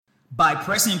By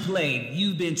pressing play,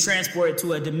 you've been transported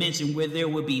to a dimension where there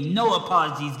will be no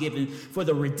apologies given for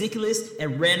the ridiculous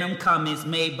and random comments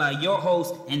made by your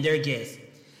host and their guests.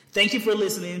 Thank you for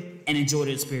listening and enjoy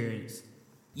the experience.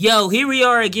 Yo, here we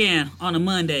are again on a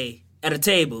Monday at a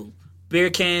table.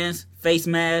 Beer cans, face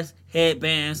masks,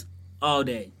 headbands, all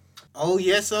day. Oh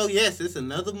yes, it's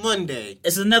another Monday.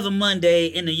 It's another Monday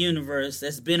in the universe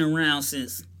that's been around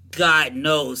since God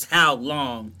knows how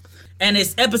long. And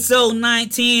it's episode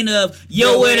 19 of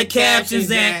Yo, where the captions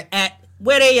at?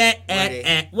 Where they at?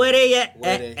 Where they at?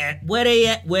 Where they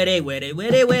at? Where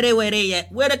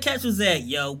the captions at?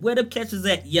 Yo, where the captions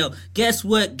at? Yo, guess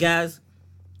what, guys?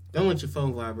 Don't let your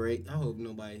phone vibrate. I hope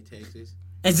nobody takes this.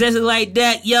 And just like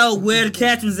that, yo, where the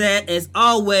captions at? As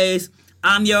always,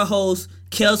 I'm your host,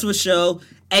 Kels Rochelle,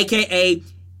 a.k.a.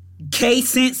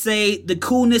 K-Sensei, the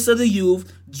coolness of the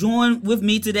youth. Join with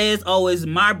me today, as always,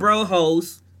 my bro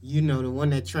host. You know, the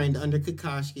one that trained under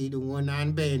Kakashi, the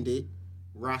one-eyed bandit,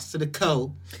 Rasta the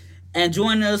Co. And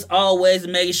join us always,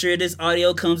 making sure this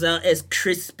audio comes out as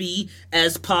crispy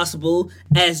as possible,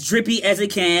 as drippy as it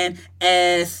can,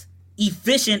 as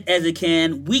efficient as it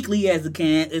can, weekly as it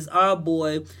can, is our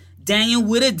boy, Daniel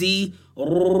with a D,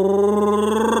 Rojas.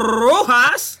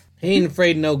 He ain't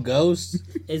afraid of no ghosts.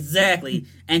 Exactly.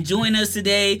 And join us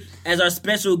today as our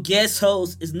special guest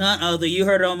host is none other. You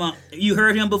heard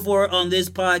him before on this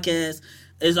podcast.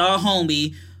 Is our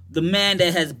homie, the man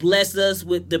that has blessed us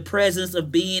with the presence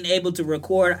of being able to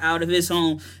record out of his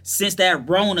home since that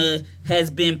Rona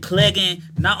has been plaguing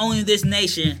not only this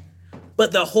nation,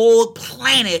 but the whole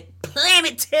planet.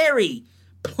 Planetary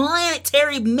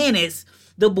menace.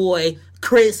 The boy,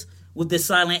 Chris, with the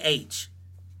silent H.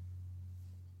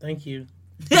 Thank you.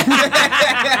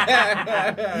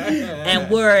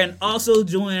 And also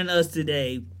joining us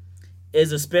today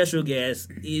is a special guest.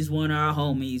 He's one of our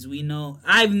homies.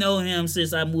 I've known him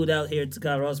since I moved out here to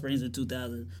Colorado Springs in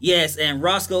 2000. Yes, and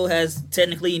Roscoe has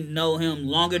technically known him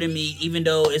longer than me, even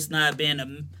though it's not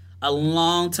been a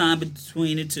long time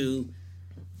between the two.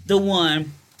 The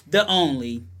one, the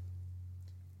only,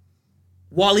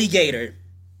 Wally Gator,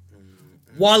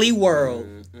 Wally World,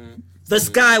 the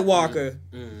Skywalker,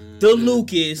 the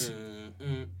Lucas,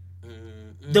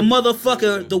 the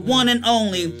motherfucker, the one and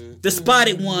only, the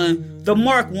spotted one, the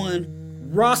marked one,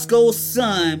 Roscoe's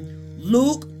son,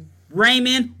 Luke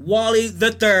Raymond Wally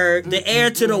III, the heir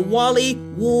to the Wally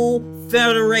Wool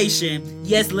Federation.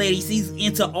 Yes, ladies, he's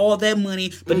into all that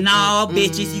money, but nah,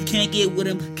 bitches, you can't get with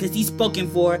him because he's spoken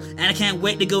for, and I can't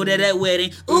wait to go to that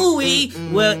wedding. Ooh-wee.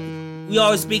 Well, we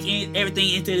always speak everything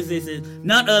into existence.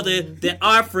 None other than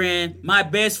our friend, my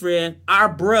best friend, our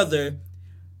brother,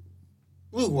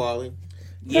 Luke Wally.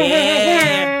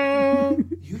 Yeah.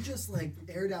 You just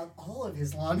aired out all of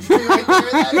his laundry right there in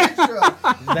that intro.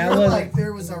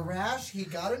 There was a rash, he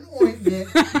got an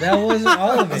ointment. That wasn't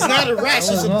all of it. It's not a rash,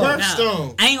 it's a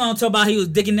birthstone. I ain't gonna talk about he was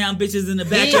dicking down bitches in the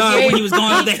backyard when he was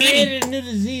going to the Henny. He created a new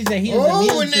disease that he was immune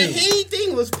to. When the Henny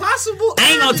thing was possible.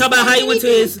 I ain't gonna talk about how he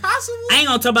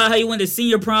went to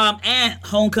senior prom and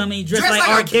homecoming dressed like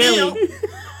R. Kelly.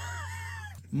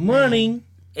 Money.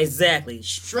 Exactly.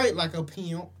 Straight like a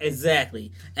pimp.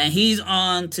 Exactly. And he's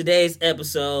on today's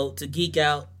episode to geek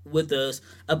out with us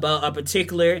about a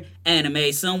particular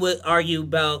anime. Some would argue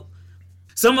that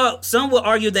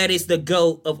it's the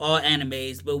GOAT of all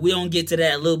animes, but we don't get to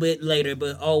that a little bit later.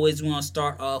 But always want to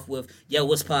start off with,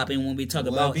 what's popping when we talk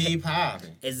about be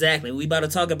popping. Exactly. We about to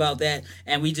talk about that,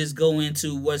 and we just go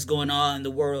into what's going on in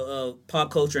the world of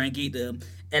pop culture and geekdom.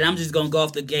 And I'm just gonna go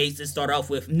off the gates and start off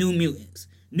with New Mutants.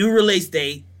 New release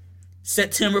date,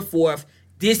 September 4th,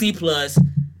 Disney Plus.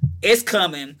 It's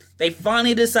coming. They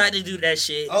finally decided to do that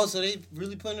shit. Oh, so they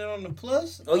really putting it on the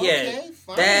Plus? Oh, yeah.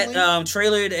 That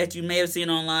trailer that you may have seen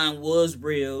online was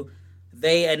real.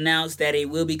 They announced that it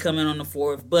will be coming on the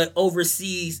 4th, but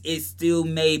overseas it still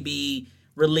may be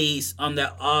released on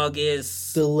the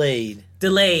August... Delayed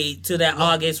to that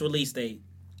August release date.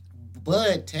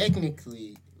 But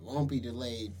technically, it won't be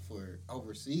delayed for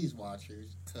overseas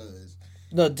watchers, because...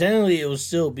 No, technically it will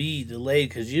still be delayed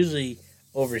because usually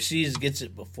overseas gets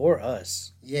it before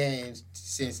us. Yeah, and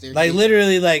since they're...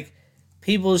 literally,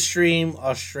 people stream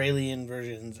Australian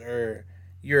versions or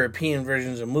European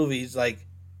versions of movies,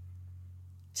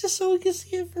 just so we can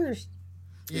see it first.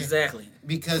 Yeah. Exactly.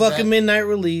 Because fucking midnight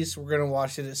release, we're going to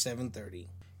watch it at 7:30.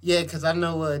 Yeah, because I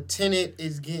know Tenet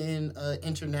is getting an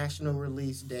international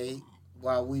release date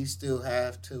while we still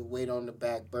have to wait on the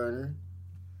back burner.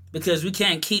 Because we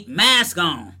can't keep masks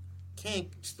on. Can't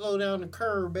slow down the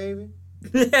curve, baby.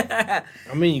 I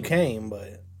mean, you can,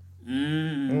 but...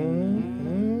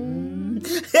 And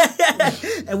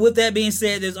with that being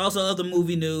said, there's also other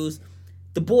movie news.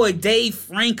 the boy Dave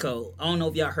Franco, I don't know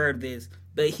if y'all heard this,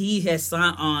 but he has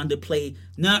signed on to play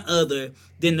none other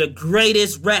than the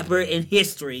greatest rapper in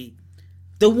history.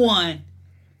 The one,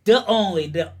 the only,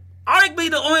 arguably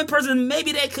the only person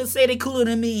maybe that could say they cooler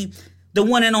than me. The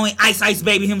one and only Ice Ice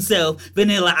Baby himself,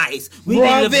 Vanilla Ice.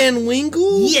 Rob Van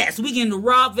Winkle? Yes, we getting the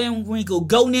Rob Van Winkle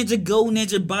Go Ninja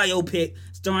biopic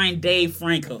starring Dave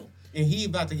Franco. And he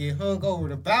about to get hung over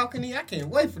the balcony. I can't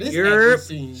wait for this action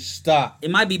scene. Stop.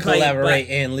 It might be collaborate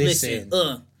and listen.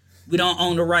 We don't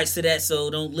own the rights to that, so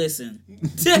don't listen.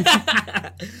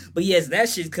 But yes, that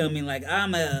shit's coming. Like,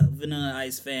 I'm a Vanilla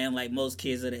Ice fan, like most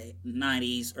kids of the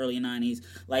 90s, early 90s.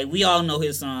 Like, we all know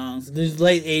his songs. These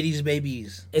late 80s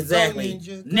babies. Exactly.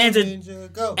 Go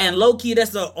Ninja, go. And low-key,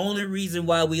 that's the only reason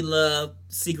why we love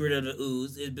Secret of the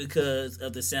Ooze is because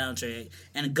of the soundtrack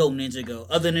and Go Ninja Go.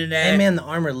 Other than that... Hey, man, the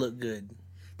armor looked good.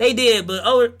 They did, but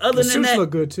other than that... The suits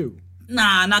look good, too.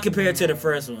 Nah, not compared to the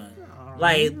first one.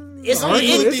 Like... it doesn't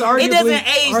age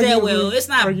that well. It's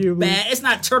not bad. It's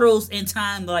not Turtles in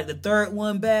Time, like the third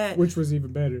one bad. Which was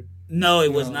even better. No,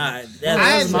 it was not.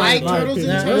 I like Turtles in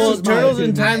Time. Turtles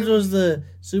in Time was the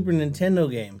Super Nintendo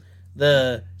game.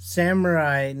 The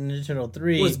Samurai Ninja Turtle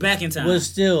 3 was back in time. Was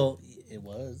still, it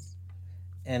was.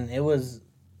 And it was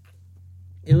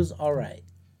all right.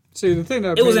 See, the thing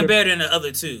that it wasn't better than the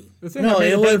other two. The thing that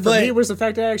made it better for me was the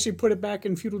fact that I actually put it back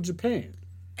in feudal Japan.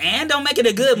 And don't make it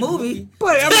a good movie.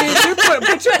 But I mean,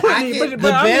 the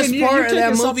best part of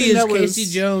that movie is Casey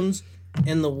Jones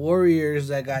and the warriors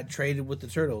that got traded with the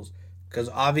turtles. Because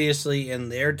obviously, in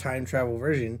their time travel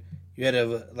version, you had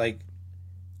to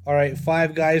all right,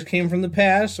 5 guys came from the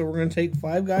past, so we're going to take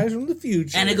 5 guys from the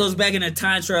future. And it goes back into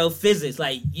time travel physics.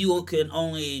 Like, you can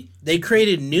only... They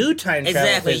created new time travel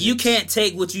Exactly. physics. You can't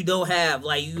take what you don't have.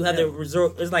 Like, you have to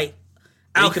resort... It's like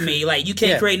alchemy. Like, you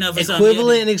can't create enough for something.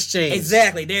 Equivalent in exchange.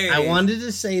 Exactly. There it is. I wanted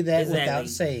to say that without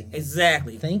saying it.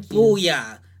 Exactly. Thank you.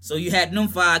 Booyah. So you had them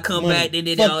 5 come back, they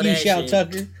did all that shit.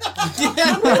 Fuck you, Shout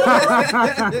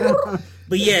Tucker.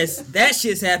 But yes, that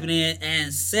shit's happening,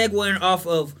 and segueing off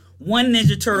of one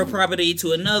Ninja Turtle property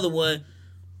to another one,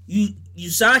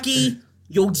 Yusaki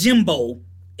Yojimbo,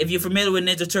 if you're familiar with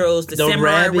Ninja Turtles, the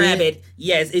Samurai Rabbit,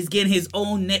 yes, is getting his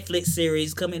own Netflix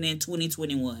series coming in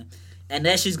 2021. And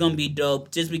that shit's gonna be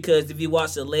dope, just because if you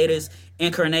watch the latest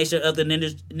incarnation of the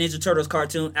Ninja Turtles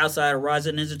cartoon outside of Rise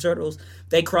of Ninja Turtles,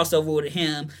 they crossed over with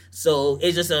him. So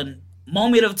it's just a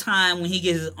moment of time when he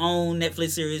gets his own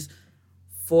Netflix series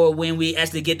for when we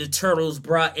actually get the Turtles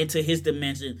brought into his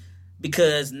dimension.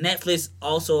 Because Netflix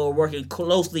also are working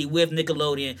closely with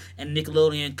Nickelodeon, and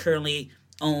Nickelodeon currently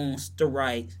owns the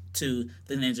right to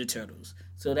the Ninja Turtles.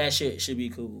 So that shit should be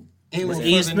cool.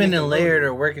 Eastman and Laird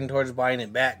are working towards buying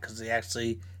it back because they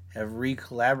actually have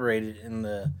re-collaborated in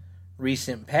the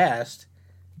recent past.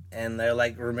 And they're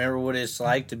like, remember what it's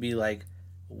like to be like,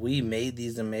 we made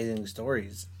these amazing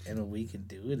stories and we could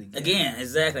do it again. Again,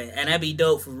 exactly. And that'd be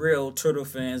dope for real Turtle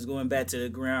fans going back to the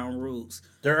ground roots.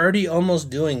 They're already almost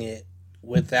doing it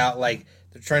without, like,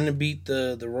 they're trying to beat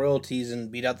the royalties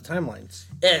and beat out the timelines.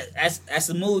 Yeah, that's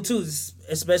the move too,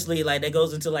 especially like that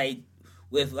goes into like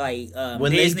with like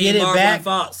when Disney, they get Marvel, it back, and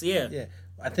Fox. Yeah.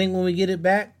 I think when we get it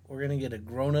back, we're gonna get a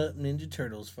grown-up Ninja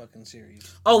Turtles fucking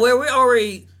series. Oh, well, we're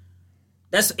already.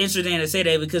 That's interesting to say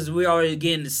that because we're already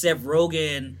getting the Seth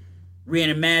Rogen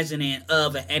reimagining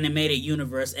of an animated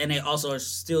universe, and they also are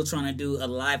still trying to do a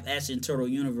live-action Turtle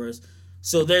universe.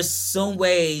 So there's some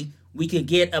way we could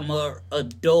get a more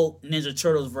adult Ninja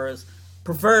Turtles verse,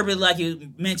 preferably like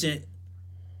you mentioned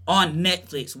on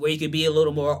Netflix, where you could be a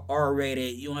little more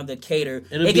R-rated. You don't have to cater.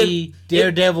 It'll be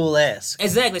Daredevil-esque.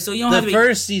 Exactly. So you don't have to be... The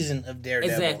first season of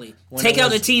Daredevil. Exactly. Take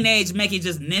out the teenage, make it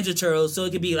just Ninja Turtles, so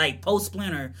it could be like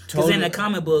post-Splinter. Because in the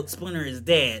comic book, Splinter is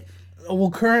dead.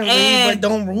 Well, currently, but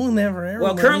don't ruin that for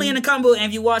everyone. Well, currently in the comic book, and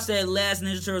if you watch that last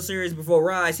Ninja Turtle series before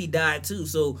Rise, he died too.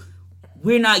 So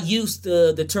we're not used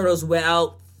to the Turtles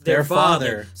without their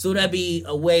father. So that'd be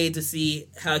a way to see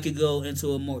how it could go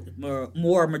into a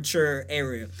more mature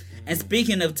area. And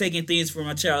speaking of taking things from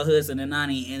our childhoods in the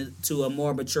 90s into a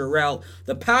more mature route,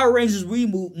 the Power Rangers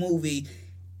reboot movie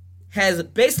has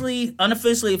basically,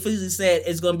 officially said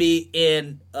it's going to be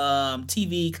in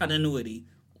TV continuity.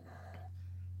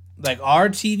 Like our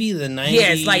TV, the 90s?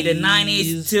 Yeah, it's like the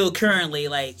 90s till currently.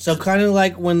 Like so kind of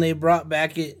like when they brought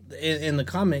back it in the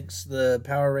comics, the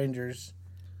Power Rangers,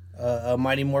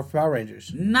 Mighty Morphin Power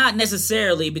Rangers. Not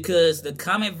necessarily, because the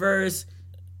comic verse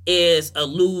is a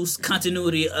loose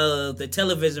continuity of the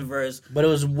television verse. But it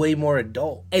was way more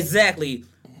adult. Exactly.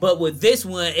 But with this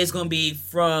one, it's going to be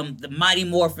from the Mighty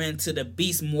Morphin to the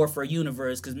Beast Morpher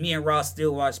universe, because me and Ross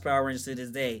still watch Power Rangers to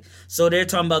this day. So they're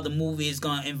talking about the movie is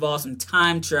going to involve some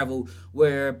time travel,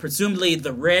 where presumably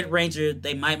the Red Ranger,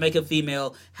 they might make a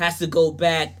female, has to go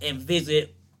back and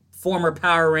visit former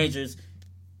Power Rangers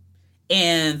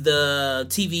in the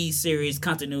TV series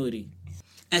continuity.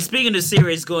 And speaking of the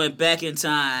series going back in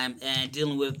time and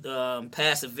dealing with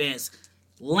past events,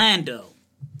 Lando,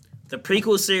 the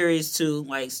prequel series to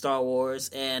like Star Wars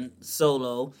and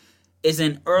Solo, is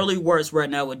in early works right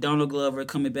now with Donald Glover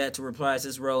coming back to reprise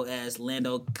his role as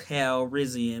Lando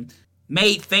Calrissian,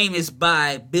 made famous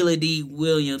by Billy D.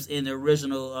 Williams in the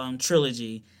original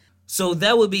trilogy. So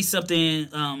that would be something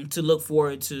to look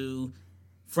forward to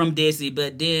from Disney.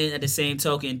 But then at the same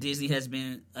token, Disney has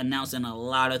been announcing a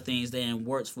lot of things they're in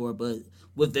works for. But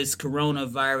with this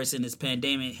coronavirus and this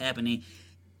pandemic happening,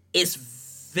 it's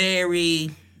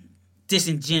very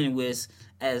disingenuous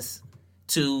as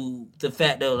to the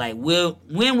fact that, like,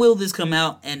 when will this come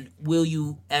out, and will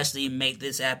you actually make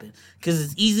this happen? Because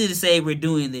it's easy to say we're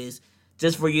doing this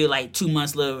just for you, like, 2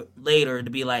 months later to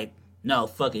be like, no,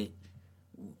 fuck it,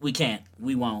 we can't,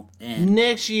 we won't. And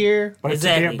next year. But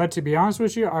exactly. But to be honest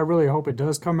with you, I really hope it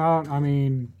does come out. I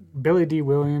mean, Billy D.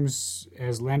 Williams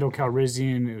as Lando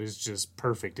Calrissian, it was just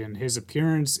perfect, and his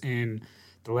appearance in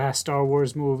the last Star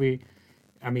Wars movie,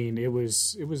 I mean, it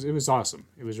was awesome.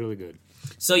 It was really good.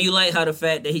 So you like how the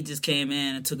fact that he just came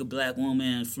in and took a black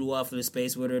woman and flew off into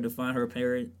space with her to find her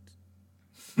parents?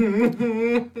 You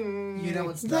know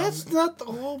what's dumb? That's not the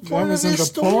whole That point of wasn't this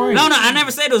the story. point. No, I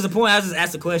never said it was a point. I just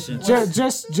asked a question.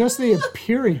 Just the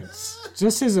appearance.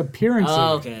 Just his appearance.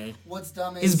 Oh, okay. What's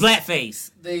dumb is His blackface.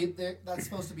 That's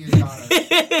supposed to be his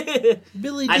daughter.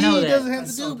 Billy I D know that. doesn't have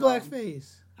That's to so do dumb.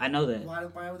 blackface. I know that.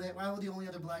 Why would the only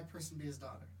other black person be his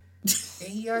daughter? And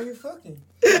he out here fucking.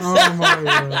 Oh my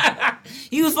god.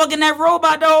 He was fucking that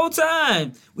robot the whole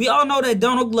time. We all know that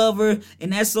Donald Glover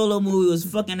in that Solo movie was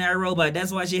fucking that robot.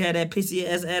 That's why she had that pissy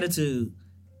ass attitude.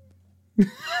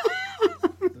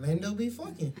 Lando be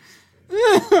fucking.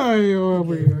 Oh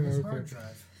my His god. hard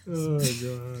drive. Oh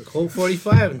god. Colt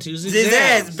 45 and Tuesday His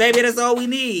Jams. ass, baby, that's all we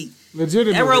need.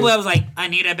 Legitimately. That robot was like, I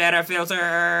need a better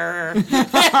filter.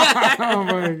 Oh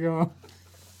my god.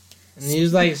 And he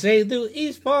was like, say through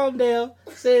East Palmdale,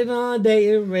 sitting on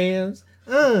dating Rams.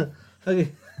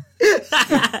 Okay.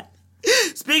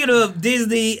 Speaking of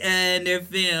Disney and their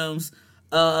films,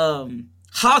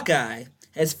 Hawkeye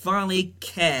has finally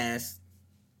cast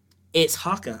its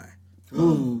Hawkeye.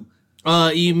 Ooh.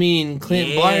 You mean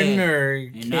Clint Barton or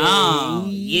No.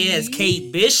 Kate? Yes,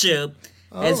 Kate Bishop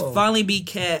has finally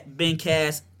been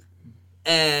cast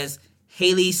as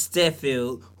Haley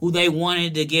Steinfeld, who they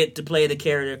wanted to get to play the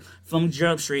character from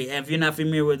Jump Street. And if you're not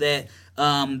familiar with that,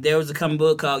 there was a comic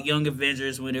book called Young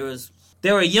Avengers when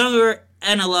there were younger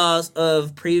analogs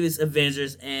of previous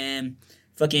Avengers, and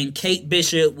fucking Kate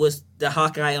Bishop was the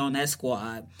Hawkeye on that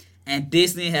squad. And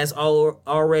Disney has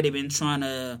already been trying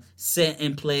to set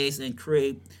in place and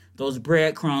create those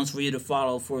breadcrumbs for you to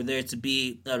follow for there to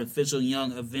be an official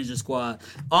Young Avengers squad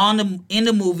in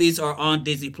the movies or on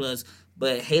Disney Plus.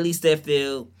 But Haley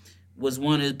Steinfeld was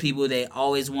one of the people they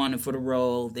always wanted for the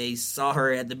role. They saw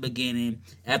her at the beginning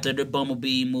after the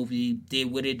Bumblebee movie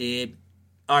did what it did.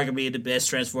 Arguably the best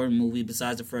Transformers movie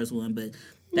besides the first one, but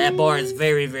that bar is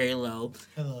very, very low.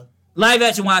 Hello. Live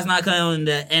action wise, not counting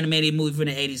the animated movie from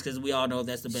the 80s, because we all know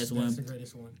that's the best one. That's the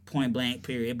greatest one. Point blank,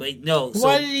 period. But no.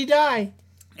 Why did he die?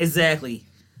 Exactly.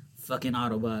 Fucking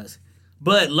Autobots.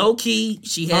 But low key,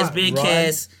 she has been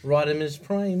cast. Rodimus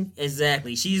Prime.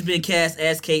 Exactly. She's been cast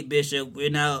as Kate Bishop. We're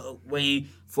now waiting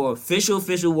for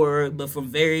official word, but from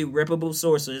very reputable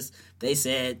sources, they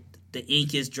said the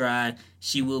ink is dry.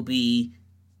 She will be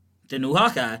the new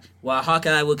Hawkeye. While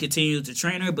Hawkeye will continue to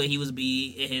train her, but he will be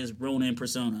in his Ronin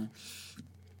persona.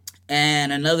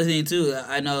 And another thing, too,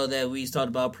 I know that we talked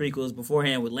about prequels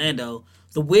beforehand with Lando.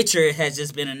 The Witcher has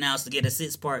just been announced to get a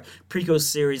 6-part prequel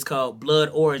series called Blood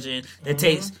Origin that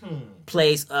takes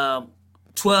place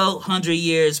 1,200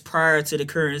 years prior to the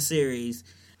current series.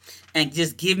 And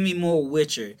just give me more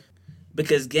Witcher.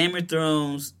 Because Game of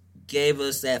Thrones gave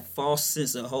us that false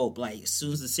sense of hope. Like, as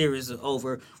soon as the series is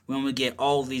over, we're going to get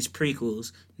all these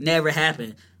prequels. Never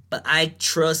happened. But I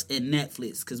trust in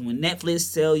Netflix. Because when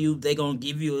Netflix tell you they're going to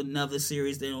give you another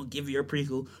series, they're going to give you a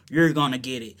prequel, you're going to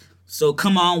get it. So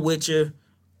come on, Witcher.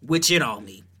 Witch it on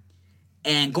me.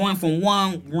 And going from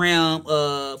one realm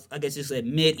of, I guess you said,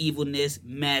 medievalness,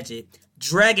 magic,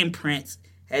 Dragon Prince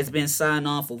has been signed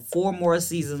on for 4 more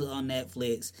seasons on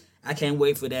Netflix. I can't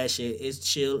wait for that shit. It's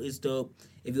chill. It's dope.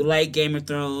 If you like Game of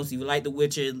Thrones, if you like The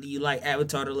Witcher, you like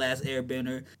Avatar The Last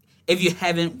Airbender, if you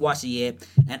haven't watched it yet.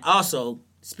 And also,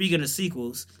 speaking of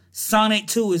sequels, Sonic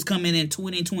 2 is coming in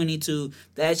 2022.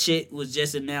 That shit was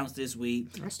just announced this week.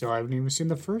 I still haven't even seen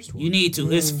the first one. You need to.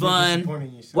 It's fun.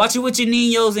 Watch it with your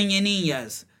niños and your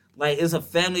niñas. Like, it's a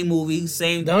family movie.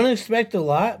 Same. Don't expect a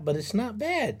lot, but it's not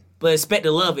bad. But expect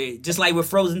to love it. Just like with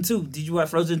Frozen 2. Did you watch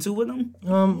Frozen 2 with them?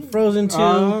 Frozen 2,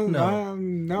 no.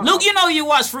 No. Luke, you know you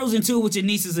watched Frozen 2 with your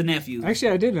nieces and nephews.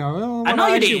 Actually, I did know. I know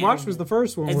you actually did. watched was the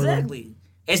first one. Exactly.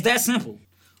 It's that simple.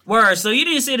 Word. So you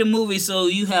didn't see the movie, so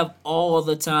you have all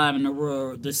the time in the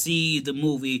world to see the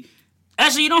movie.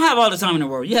 Actually, you don't have all the time in the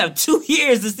world. You have 2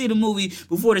 years to see the movie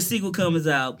before the sequel comes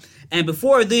out. And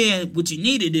before then, what you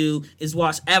need to do is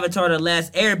watch Avatar: The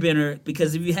Last Airbender,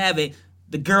 because if you haven't,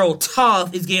 the girl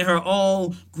Toph is getting her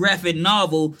own graphic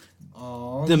novel.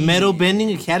 The Metal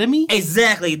Bending Academy?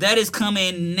 Exactly. That is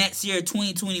coming next year,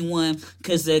 2021,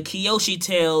 because the Kyoshi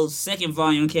Tales second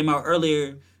volume came out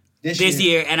earlier this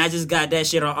year, and I just got that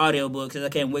shit on audiobook because I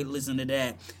can't wait to listen to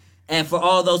that. And for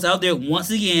all those out there,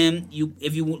 once again,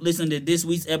 if you listen to this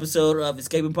week's episode of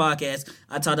Escaping Podcast,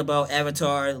 I talked about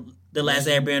Avatar: The Last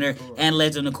Airbender and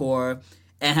Legend of Korra,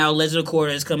 and how Legend of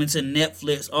Korra is coming to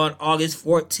Netflix on August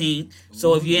 14th.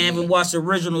 So if you haven't watched the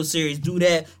original series, do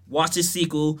that. Watch the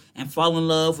sequel and fall in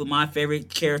love with my favorite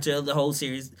character of the whole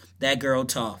series, that girl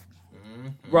Toph.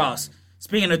 Ross,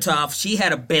 speaking of Toph, she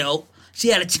had a belt. She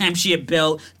had a championship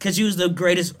belt because she was the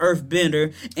greatest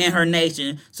earthbender in her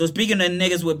nation. So speaking of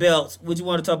niggas with belts, what you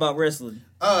want to talk about wrestling?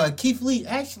 Keith Lee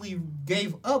actually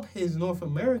gave up his North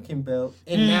American belt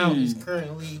and now is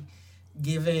currently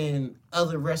giving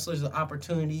other wrestlers an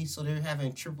opportunity. So they're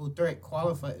having triple threat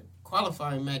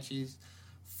qualifying matches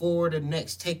for the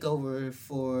next takeover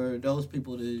for those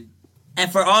people to.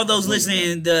 And for all those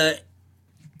listening, the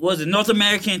North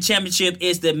American Championship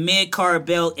is the mid-card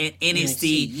belt in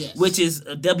NXT, yes. which is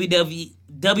WWE's,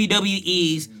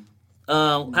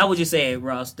 how would you say it,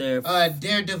 Ross? Their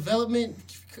development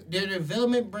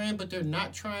brand, but they're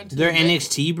not trying to. Their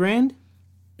NXT brand?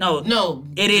 No,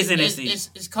 it is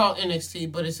NXT. It's called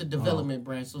NXT, but it's a development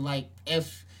brand. So like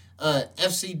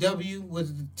FCW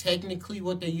was technically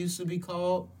what they used to be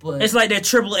called, but it's like their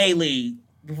AAA league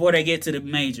before they get to the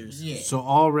majors. Yeah. So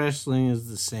all wrestling is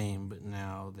the same, but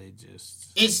now they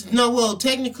just...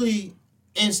 technically,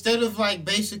 instead of like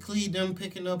basically them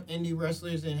picking up indie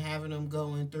wrestlers and having them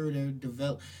going through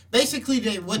their basically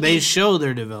they show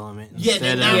their development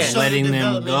instead of letting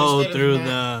them go through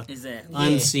the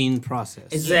unseen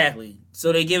process. Exactly.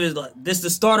 So they give us like this the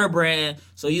starter brand,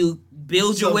 so you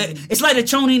build your way. It's like a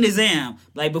Chonin exam.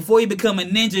 Like before you become a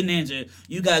ninja,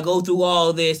 you gotta go through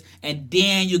all this, and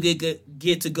then you get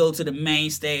to go to the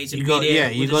main stage. And you go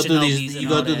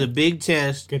through the big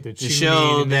test to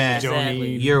show that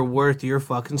you're worth your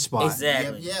fucking spot.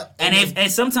 Exactly. Yep.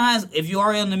 And sometimes if you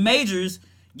are in the majors,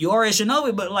 you are a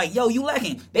Shinobi, but like you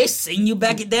lacking. They send you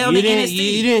back it down to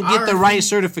NXT. You didn't get the right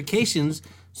certifications,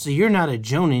 so you're not a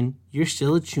Jonin. You're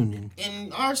still a Chunin.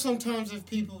 And sometimes if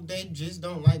people, they just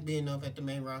don't like being up at the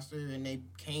main roster and they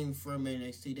came from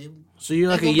NXT. So you're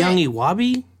like a young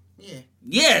Iwabi? Yeah.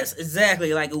 Yes,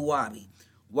 exactly like Iwabi.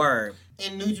 Word.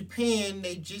 In New Japan,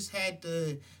 they just had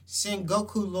the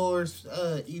Sengoku Lords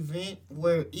event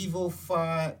where Evil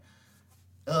fought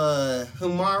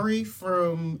Humari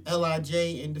from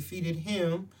LIJ and defeated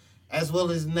him, as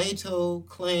well as Naito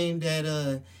claimed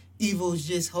that Evil's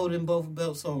just holding both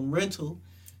belts on rental.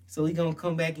 So he gonna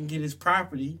come back and get his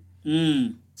property.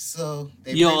 So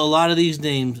a lot of these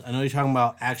names, I know you're talking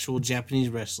about actual Japanese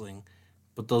wrestling,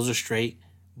 but those are straight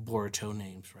Boruto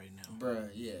names right now. Bruh,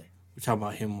 yeah. We're talking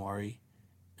about Himawari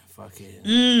and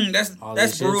fucking. That's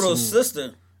Boruto's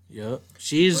sister. Yep,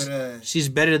 she's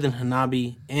better than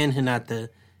Hanabi and Hinata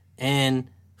and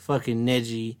fucking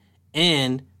Neji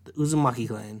and the Uzumaki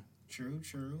clan. True.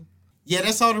 Yeah,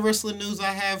 that's all the wrestling news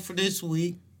I have for this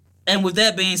week. And with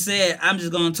that being said, I'm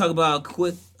just going to talk about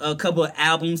a couple of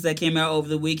albums that came out over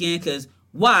the weekend, because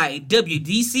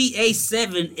WDCA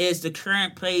 7 is the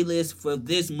current playlist for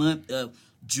this month of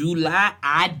July.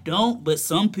 I don't, but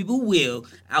some people will.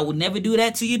 I will never do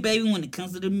that to you, baby, when it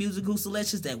comes to the musical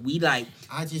selections that we like.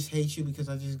 I just hate you because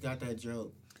I just got that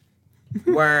joke.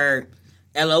 Word.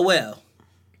 LOL.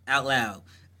 Out loud.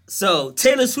 So,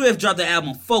 Taylor Swift dropped the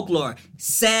album Folklore.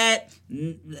 Sad.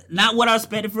 Not what I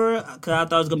expected for her, because I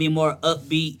thought it was going to be more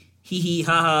upbeat, hee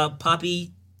ha ha,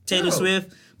 poppy Taylor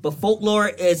Swift. But Folklore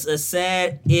is a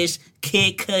sad-ish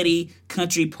Kid Cudi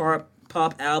country pop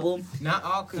album. Not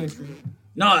all country.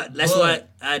 No, that's what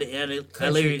I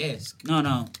literally...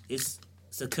 No. It's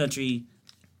a country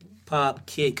pop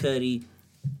Kid Cudi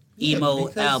emo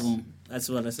album. That's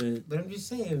what I said. But I'm just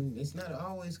saying, it's not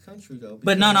always country though.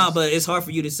 But but it's hard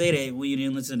for you to say that when you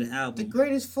didn't listen to the album. The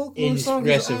greatest folklore song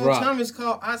of all time is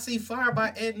called "I See Fire"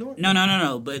 by Ed Norton.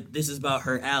 No. But this is about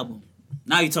her album.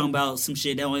 Now you're talking about some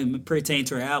shit that don't even pertain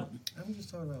to her album. I'm just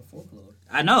talking about folklore.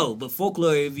 I know, but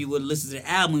folklore, if you would listen to the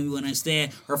album, you would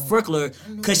understand her folklore.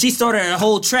 Because she started her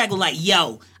whole track with like,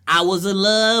 yo, I was in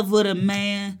love with a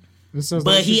man.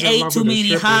 But he ate too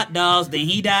many hot dogs, then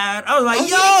he died. I was like,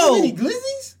 yo! Too many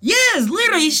glizzies? Yes,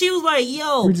 literally. She was like,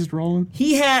 yo. We just rolling.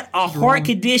 He had a heart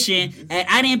condition, and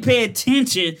I didn't pay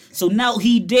attention, so now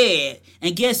he dead.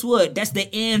 And guess what? That's the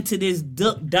end to this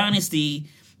Duck Dynasty,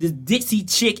 this Dixie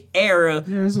Chick era,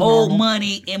 old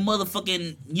money, and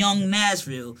motherfucking young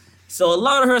Nashville. So a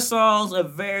lot of her songs are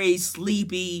very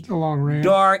sleepy,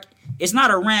 dark. It's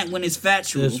not a rant when it's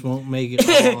factual. This won't make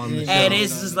it all on the show. And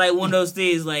it's just like one of those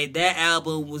things, like that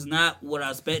album was not what I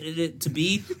expected it to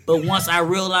be. But once I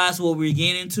realized what we were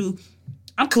getting into,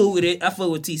 I'm cool with it. I fuck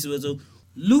with T Swizzle.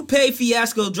 Lupe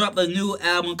Fiasco dropped a new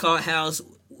album called House,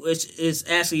 which is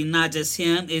actually not just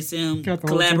him. It's him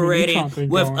collaborating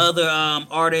with other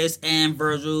artists and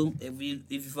Virgil. If you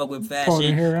fuck with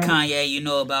fashion, Kanye, you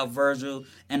know about Virgil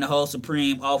and the whole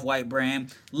Supreme Off-White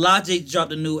brand. Logic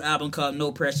dropped a new album called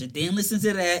No Pressure. Didn't listen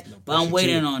to that, but I'm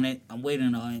waiting on it.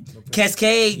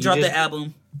 Cascade dropped the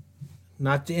album.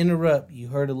 Not to interrupt, you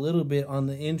heard a little bit on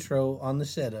the intro on the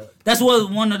setup. That's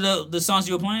one of the songs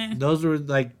you were playing? Those were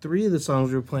like 3 of the songs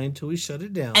we were playing till we shut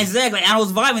it down. Exactly. And I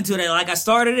was vibing to that. Like I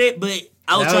started it, but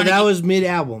I was that was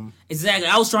mid-album. Exactly.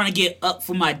 I was trying to get up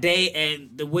for my day,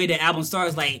 and the way the album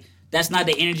starts, like, that's not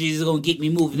the energy that's going to get me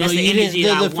moving. That's the energy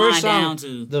that I wind down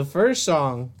to. The first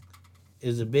song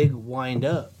is a big wind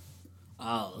up.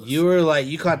 Oh. You were like,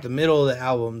 you caught the middle of the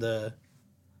album, the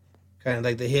kind of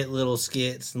like the hit little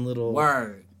skits and little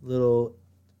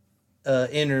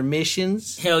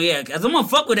intermissions. Hell yeah, because I'm going to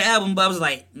fuck with the album, but I was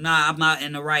like, nah, I'm not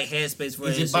in the right headspace for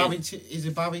Is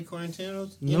it Bobby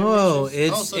Quarantino's? No,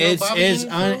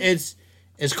 it's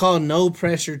called No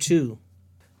Pressure 2.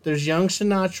 There's Young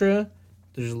Sinatra,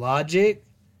 there's Logic,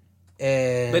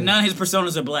 but none of his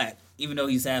personas are black, even though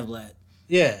he's half black.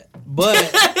 Yeah, but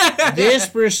this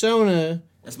persona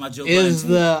that's my joke is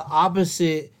the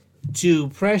opposite to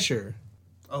Pressure.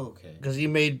 Oh, okay. Because he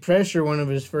made Pressure one of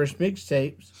his first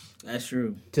mixtapes. That's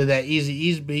true. To that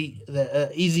Eazy-E's beat,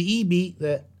 the Eazy-E beat,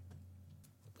 that.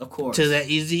 Of course. To that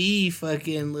Eazy-E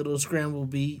fucking little scramble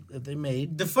beat that they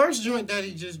made. The first joint that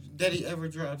he ever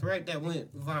dropped, right? That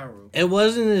went viral. It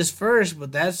wasn't his first,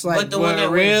 but that's like the one that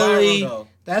really went viral,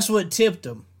 that's what tipped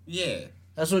him. Yeah.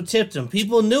 That's what tipped him.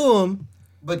 People knew him,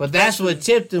 but that's what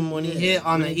tipped him when he hit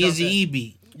on the Eazy-E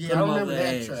beat. Yeah, I remember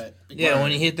that track. Yeah,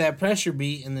 when he hit that Pressure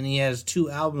beat, and then he has 2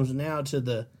 albums now to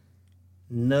the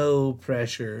No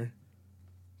Pressure,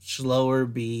 slower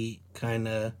beat, kind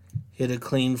of hit a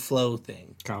clean flow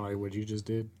thing. Kind of like what you just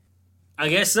did. I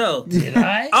guess so. Did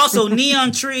I? Also,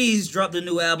 Neon Trees dropped a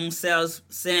new album. Sam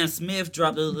Smith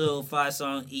dropped a little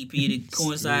 5-song EP to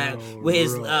coincide with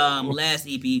his last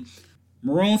EP.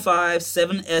 Maroon 5,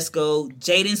 7 Esco,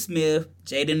 Jaden Smith,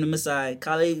 Jaden the Messiah,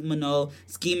 Kylie Minogue,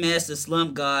 Ski Master,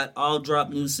 Slump God all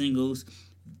dropped new singles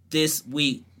this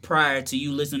week prior to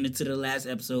you listening to the last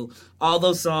episode. All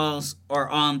those songs are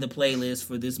on the playlist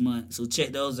for this month, so check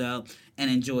those out and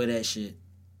enjoy that shit.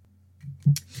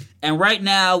 And right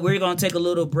now, we're going to take a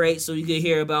little break so you can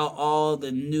hear about all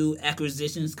the new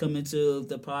acquisitions coming to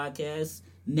the podcast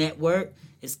network.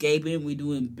 Escaping, we're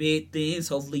doing big things,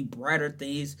 hopefully brighter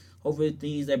things. Hopefully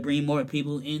things that bring more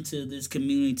people into this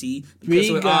community.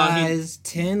 3 guys,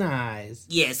 10 eyes.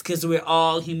 Yes, because we're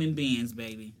all human beings,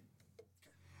 baby.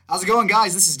 How's it going,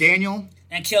 guys? This is Daniel.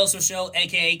 And Kelsey Show,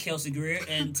 a.k.a. Kelsey Greer.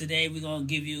 And today we're going to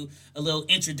give you a little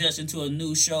introduction to a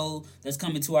new show that's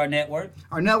coming to our network.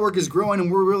 Our network is growing,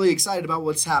 and we're really excited about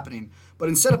what's happening. But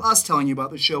instead of us telling you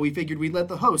about the show, we figured we'd let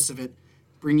the hosts of it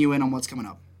bring you in on what's coming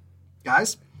up.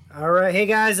 Guys? All right. Hey,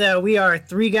 guys. We are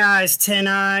 3 guys, 10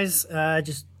 eyes.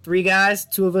 Just 3 guys,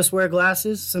 2 of us wear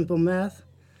glasses. Simple math.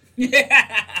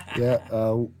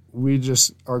 Yeah, we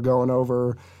just are going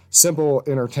over simple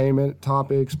entertainment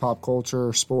topics, pop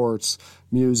culture, sports,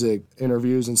 music,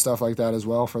 interviews, and stuff like that as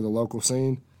well for the local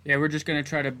scene. Yeah, we're just going to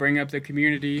try to bring up the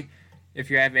community.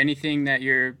 If you have anything that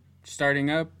you're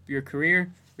starting up, your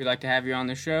career, we'd like to have you on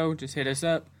the show. Just hit us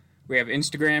up. We have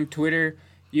Instagram, Twitter,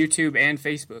 YouTube, and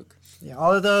Facebook. Yeah,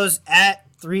 all of those at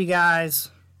 3 guys,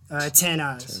 10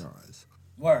 eyes.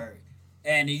 Word.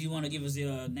 And do you want to give us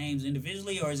your names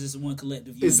individually, or is this one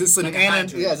collective? Is this is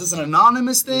this an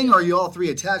anonymous thing, or are you all 3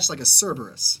 attached like a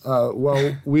Cerberus?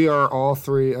 Well, we are all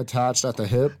 3 attached at the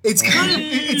hip. It's kind of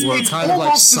it's kind of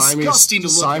like Siamese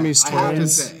twins. I have to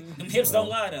say. Hips don't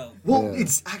lie, though. Well,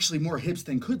 it's actually more hips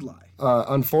than could lie.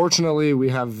 Unfortunately, we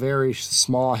have very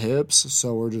small hips,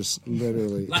 so we're just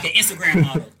literally like an Instagram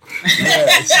model.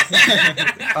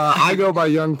 I go by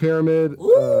Young Pyramid.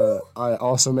 I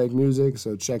also make music,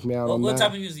 so check me out on what that.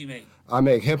 type of music you make? I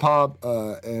make hip hop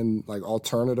and like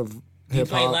alternative hip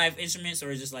hop. You play live instruments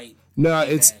or just like? No,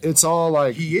 it's all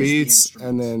like beats,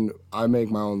 and then I make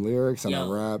my own lyrics and I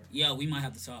rap. Yo, we might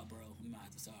have to talk, bro. We might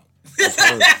have to talk.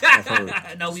 I've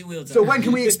heard. No, we will talk. So when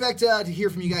can we expect to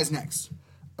hear from you guys next?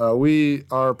 We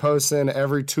are posting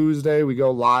every Tuesday. We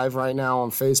go live right now on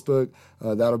Facebook.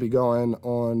 That'll be going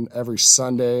on every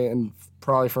Sunday and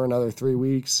probably for another 3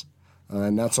 weeks.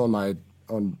 And that's on my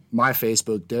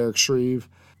Facebook, Derek Shreve.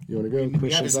 You want to go?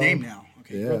 We have his name now.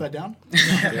 Okay, you wrote that down?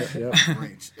 Yeah.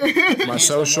 Great. My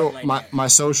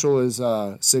social is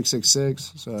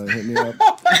 666, so hit me up.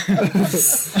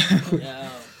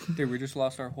 Dude, we just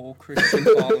lost our whole Christian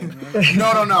following. Right? No.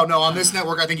 On this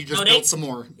network, I think you just built some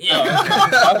more.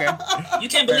 Yeah. Okay. You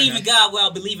can't believe in God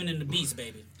while believing in the beast,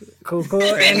 baby. Cool.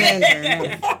 And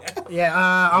then,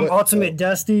 I'm Ultimate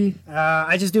Dusty.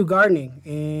 I just do gardening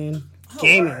and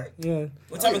gaming. Right. Yeah.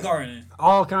 What type of gardening?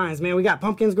 All kinds, man. We got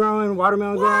pumpkins growing,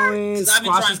 watermelon growing, Because I've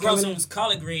been trying to grow coming some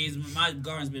collard greens. My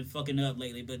garden's been fucking up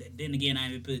lately, but then again, I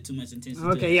haven't put too much intensity.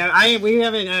 Okay, yeah, we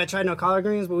haven't tried no collard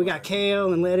greens, but we got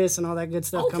kale and lettuce and all that good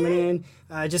stuff coming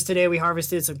in. Just today, we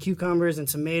harvested some cucumbers and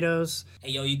tomatoes.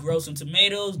 Hey, yo, you grow some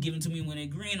tomatoes, give them to me when they're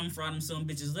green. I'm frying them some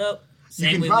bitches up. You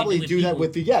can probably do that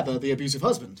with the abusive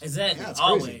husband. Exactly, yeah,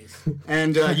 always.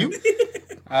 And you?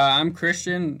 I'm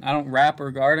Christian. I don't rap or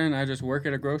garden. I just work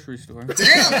at a grocery store. Damn,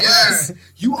 yes!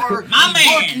 You are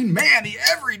my fucking man, the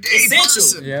everyday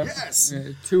person. Yep. Yes.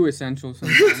 Too essential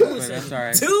sometimes, but that's all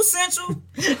right. Too essential?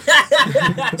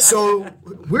 So,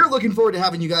 we're looking forward to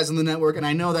having you guys on the network, and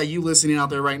I know that you listening out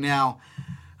there right now,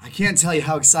 I can't tell you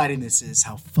how exciting this is,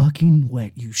 how fucking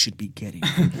wet you should be getting.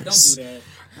 Don't do that.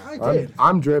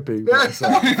 I'm dripping.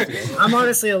 I'm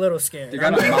honestly a little scared. You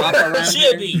got a mop around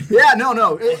Should be. Yeah,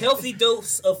 no. A healthy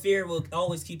dose of fear will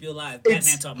always keep you alive.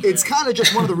 It's kind of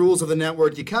just one of the rules of the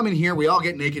network. You come in here, we all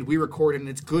get naked, we record it, and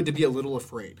it's good to be a little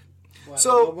afraid.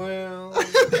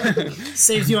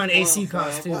 Saves you on AC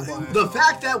costs too. The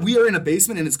fact that we are in a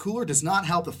basement and it's cooler does not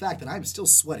help the fact that I'm still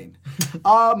sweating.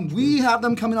 We have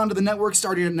them coming onto the network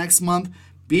starting next month.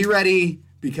 Be ready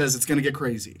because it's going to get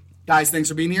crazy. Guys, thanks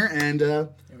for being here, and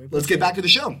let's get back to the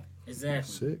show.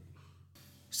 Exactly. Sick.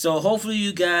 So hopefully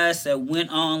you guys that went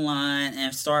online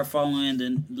and start following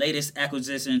the latest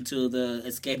acquisition to the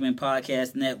Escaping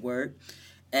Podcast Network.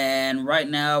 And right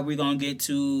now we're going to get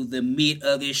to the meat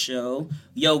of this show.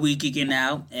 Yo, we geeking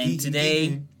out. And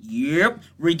today, we're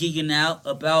geeking out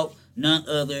about none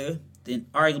other than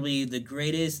arguably the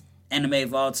greatest anime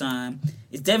of all time.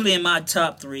 It's definitely in my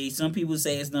top 3. Some people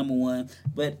say it's number 1.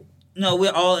 But no,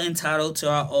 we're all entitled to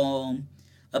our own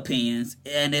opinions,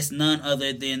 and it's none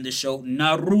other than the show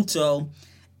Naruto.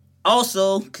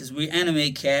 Also, because we're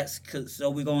anime cats, so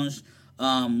we're going to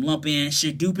lump in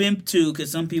Shippuden too,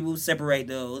 because some people separate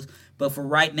those. But for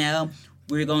right now,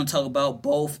 we're going to talk about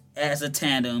both as a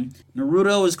tandem.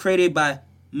 Naruto was created by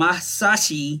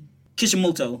Masashi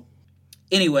Kishimoto.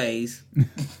 Anyways.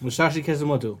 Masashi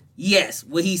Kishimoto. Yes,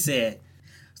 what he said.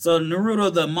 So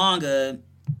Naruto, the manga,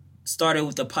 started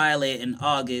with the pilot in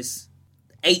August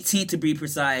 18th, to be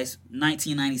precise.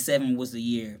 1997 was the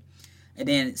year. And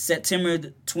then September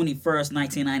 21st,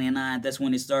 1999, that's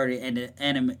when it started.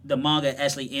 And the manga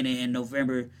actually ended in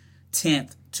November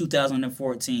 10th,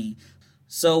 2014.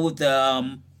 So with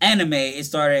the anime, it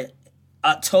started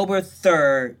October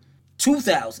 3rd,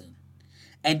 2000.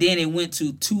 And then it went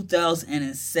to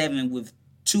 2007 with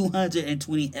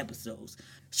 220 episodes.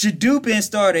 Shippuden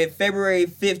started February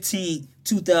 15th,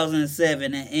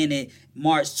 2007 and ended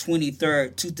March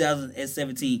 23rd,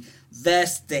 2017.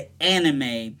 That's the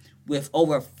anime with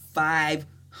over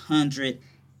 500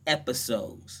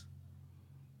 episodes.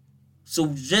 So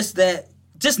just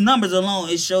numbers alone,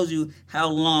 it shows you how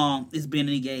long it's been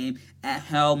in the game and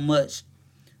how much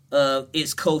of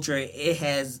its culture it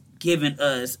has given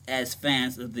us as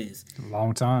fans of this. A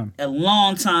long time, a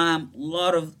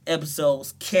lot of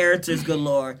episodes, characters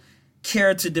galore,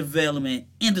 character development,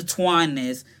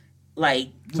 intertwinedness, like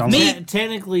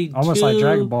technically almost like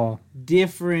Dragon Ball.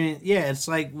 Different, it's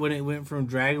like when it went from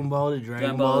Dragon Ball to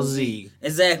Dragon Ball Z.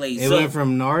 Exactly. It went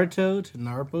from Naruto to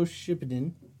Naruto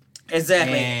Shippuden.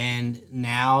 Exactly. And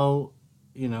now,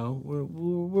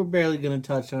 we're barely gonna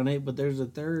touch on it, but there's a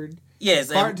third.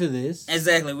 Part to this.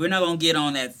 Exactly. We're not going to get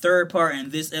on that third part in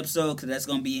this episode because that's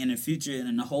going to be in the future and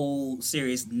in the whole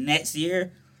series next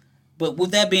year. But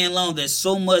with that being long, there's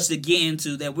so much to get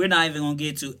into that we're not even going to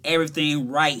get to everything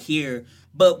right here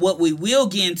But what we will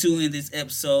get into in this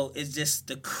episode is just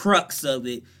the crux of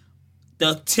it.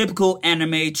 The typical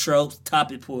anime tropes,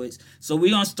 topic points. So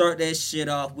we're going to start that shit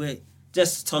off with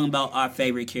just talking about our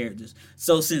favorite characters.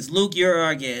 So since Luke, you're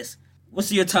our guest,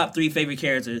 what's your top 3 favorite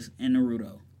characters in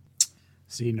Naruto?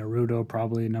 See, Naruto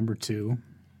probably number 2.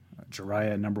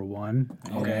 Jiraiya number 1.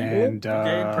 Okay. And,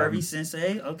 Pervy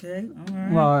Sensei. Okay. All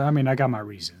right. Well, I mean, I got my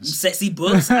reasons. Sexy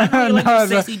books. I know you like your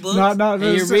sexy books. And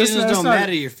your reasons don't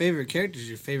matter. Your favorite character is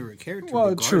your favorite character. Well,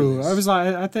 regardless. true. I was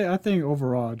like, I think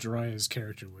overall Jiraiya's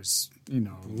character was,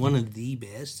 one of the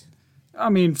best. I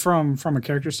mean, from a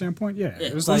character standpoint, yeah.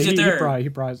 It was like he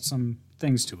brought some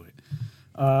things to it.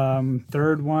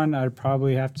 Third one, I'd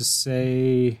probably have to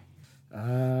say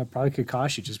probably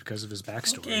Kakashi, just because of his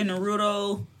backstory. Okay,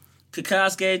 Naruto,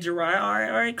 Kakashi, Jiraiya.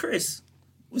 All right, Chris.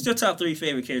 What's your top 3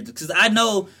 favorite characters? Because I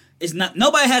know it's not.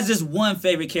 Nobody has just one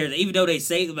favorite character, even though they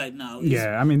say like no.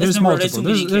 Yeah, I mean, there's multiple.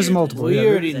 There's multiple. We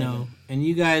already know, and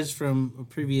you guys from a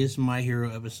previous My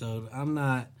Hero episode, I'm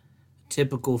not a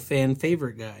typical fan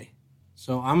favorite guy,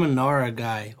 so I'm a Nara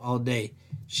guy all day.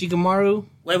 Shikamaru.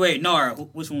 Wait, Nara.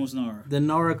 Which one was Nara? The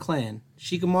Nara clan.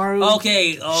 Shikamaru.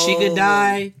 Okay. Oh.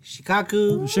 Shikadai.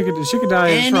 Shikaku.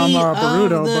 Shikadai is from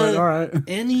Boruto, but all right.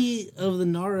 Any of the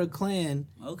Nara clan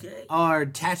are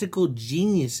tactical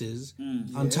geniuses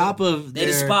on top of They're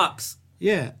the Spocks.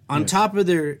 Yeah. On top of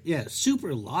their,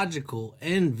 super logical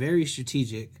and very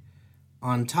strategic,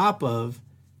 on top of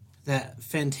that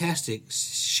fantastic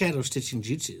shadow stitching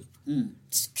jutsu.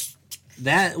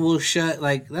 That'll shut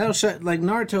like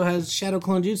Naruto has shadow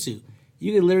clone jutsu.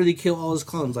 You can literally kill all his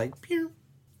clones like pew,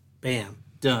 bam,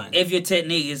 done. If your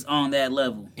technique is on that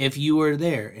level. If you were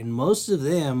there, and most of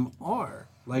them are.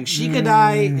 Like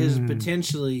Shikadai is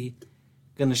potentially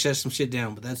gonna shut some shit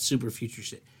down, but that's super future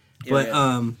shit.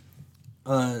 Yeah.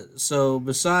 But so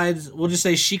besides, we'll just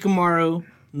say Shikamaru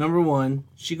number 1,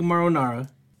 Shikamaru Nara,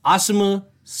 Asuma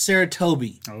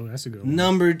Sarutobi. Oh, that's a good one.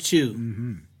 Number 2.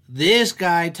 Mm-hmm. This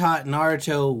guy taught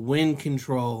Naruto wind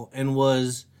control and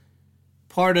was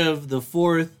part of the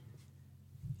 4th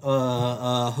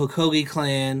Hokage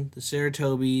clan, the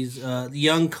Sarutobis. The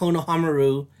young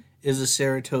Konohamaru is a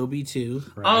Sarutobi too.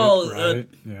 Right.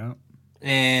 Yeah.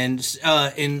 And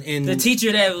in the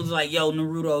teacher that was like, "Yo,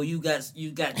 Naruto, you got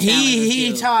talent."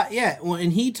 He taught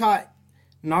and he taught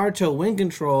Naruto wind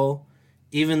control,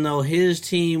 even though his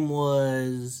team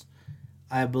was,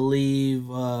 I believe,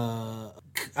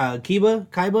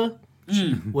 Kaiba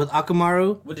with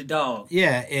Akamaru with the dog.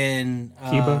 Yeah, and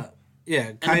Kiba.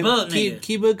 Yeah,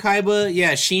 Kiba, Kaiba.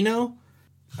 Yeah, Shino,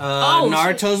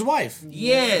 Naruto's wife.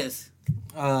 Yes.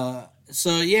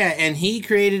 So yeah, and he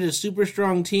created a super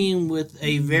strong team with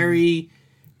a very.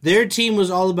 Their team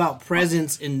was all about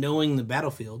presence and knowing the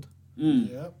battlefield.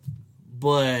 Yep.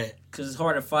 But because it's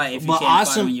hard to fight if you can't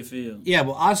fight on your field. Yeah,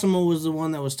 but Asuma was the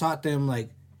one that was taught them like,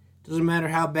 doesn't matter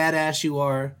how badass you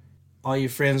are, all your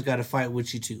friends got to fight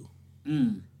with you too.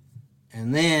 And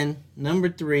then number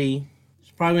 3,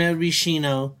 it's probably gonna have to be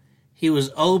Shino. He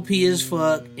was OP as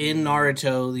fuck in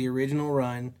Naruto, the original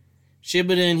run.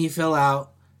 Shippuden, he fell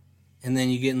out, and then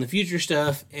you get in the future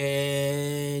stuff,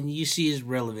 and you see his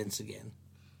relevance again,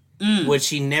 which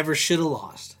he never should have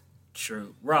lost.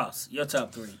 True. Ross, your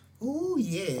top 3. Ooh,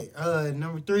 yeah.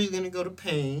 Number 3 is gonna go to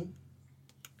Pain.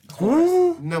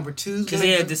 Number 2 is because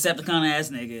he a Decepticon ass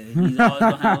nigga. He's always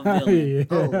gonna have a villain.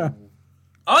 Yeah.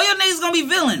 All your niggas gonna be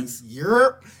villains.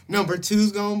 Yep. Number 2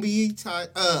 is gonna be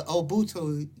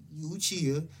Obito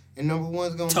Uchiha, and number 1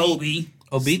 is gonna be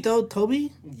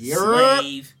Toby. Yep.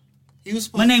 Slave. He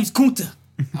was. My name's Kunta.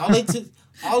 All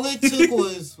it took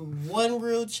was one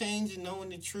real change in knowing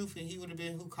the truth, and he would have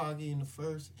been Hokage in the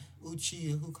first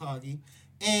Uchiha Hokage.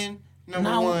 And number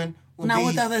 1 would be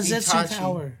without that Zetsu Itachi.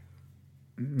 power.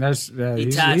 That's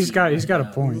he's got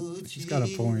a point. He's got a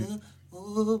point.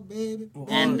 Oh, baby.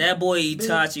 And that boy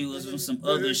Itachi was from some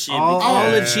other shit.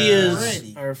 All the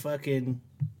Chias are fucking.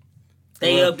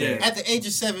 They up there. At the age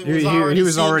of 7, he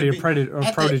was already a prodigy.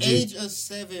 At the age of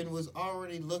 7, was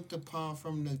already looked upon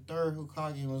from the 3rd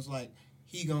Hokage and was like,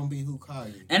 he gonna be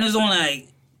Hokage. And it was on like,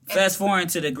 fast forward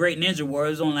to the Great Ninja War, it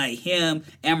was on like him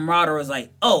and Marauder was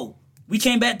like, oh, we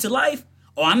came back to life?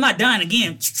 Oh, I'm not dying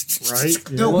again. Right?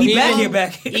 Yeah. We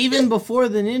back here. Even before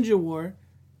the Ninja War,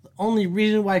 the only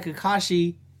reason why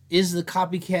Kakashi is the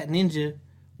copycat ninja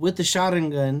with the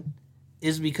Sharingan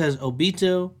is because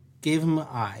Obito gave him an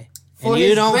eye. For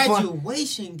his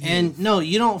graduation gift. And no,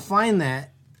 you don't find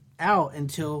that out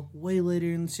until way later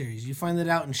in the series. You find that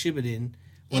out in Shippuden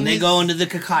when they go into the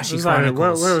Kakashi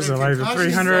Chronicles. What was it, like the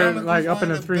 300, like up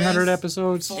into 300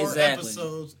 episodes? 4 exactly.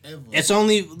 episodes ever. It's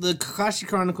only, the Kakashi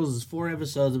Chronicles is 4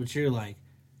 episodes, but you're like,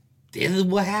 this is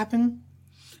what happened?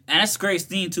 And that's the great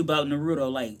thing too about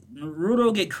Naruto. Like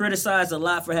Naruto get criticized a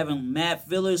lot for having mad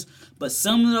fillers, but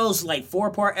some of those like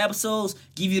 4-part episodes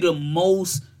give you the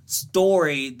most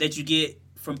story that you get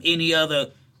from any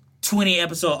other 20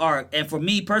 episode arc. And for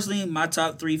me personally, my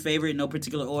top 3 favorite, no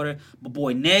particular order, my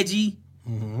boy Neji,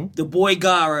 the boy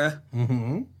Gaara,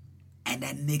 and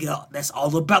that nigga that's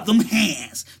all about them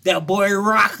hands, that boy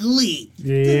Rock Lee.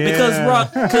 Yeah. Because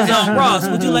Ross,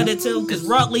 would you like to tell? Because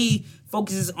Rock Lee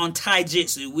focuses on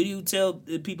Taijutsu. Would you tell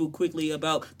the people quickly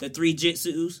about the 3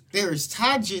 jutsus? There is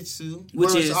Taijutsu,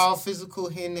 Which where is it's all physical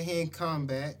hand-to-hand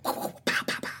combat.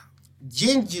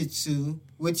 Genjutsu,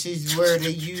 which is where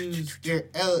they use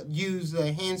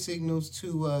their hand signals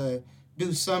to do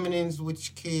summonings,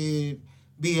 which could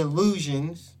be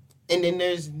illusions. And then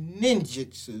there's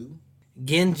ninjutsu.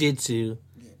 Genjutsu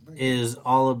is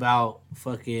all about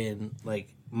fucking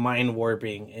like mind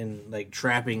warping and like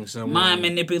trapping someone. Mind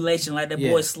manipulation, like that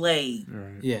boy Slade.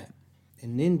 Right. Yeah.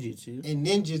 And ninjutsu. And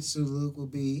ninjutsu, Luke, will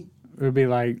be... It would be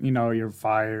like, you know, your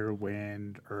fire,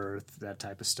 wind, earth, that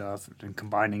type of stuff, and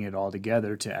combining it all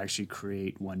together to actually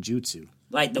create one jutsu.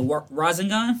 Like the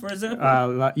Rasengan, for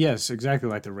example? Yes, exactly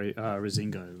like the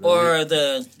Rasengan. Or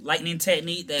the lightning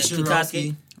technique that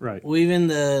Kakashi... Right. Well, even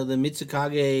the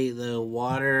Mitsukage, the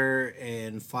water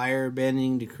and fire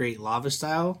bending to create lava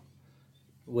style,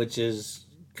 which is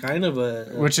kind of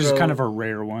a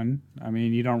rare one. I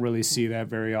mean, you don't really see that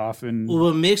very often.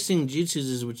 Well, mixing jutsus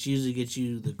is what usually gets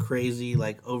you the crazy,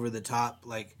 like over the top,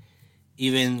 like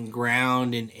even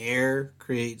ground and air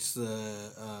creates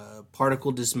the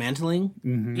particle dismantling.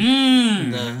 Mm-hmm.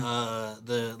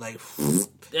 The like.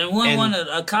 And one of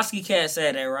Akatsuki Cat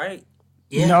said that, right?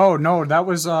 Yeah. No, that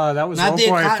was not old the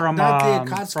boy from the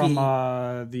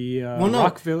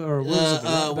Rockville or what was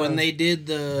it? When they did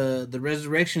the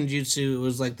resurrection jutsu, it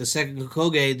was like the second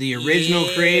Kokage, the original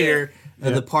creator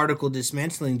of the particle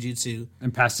dismantling jutsu,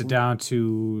 and passed it down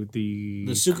to the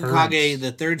Tsukikage,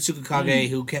 the third Tsukikage,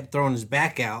 who kept throwing his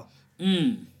back out,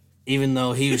 even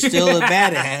though he was still a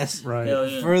badass.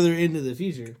 Right, further into the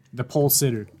future, the pole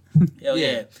sitter. Hell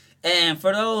yeah! And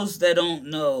for those that don't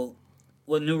know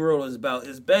what Naruto is about,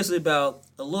 it's basically about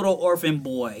a little orphan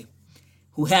boy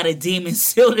who had a demon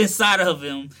sealed inside of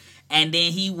him, and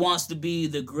then he wants to be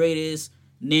the greatest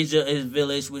ninja in his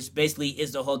village, which basically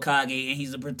is the Hokage, and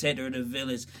he's the protector of the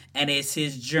village, and it's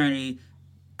his journey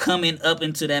coming up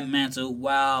into that mantle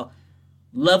while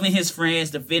loving his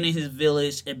friends, defending his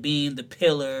village, and being the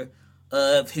pillar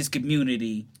of his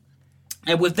community.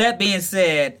 And with that being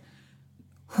said,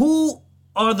 who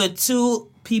are the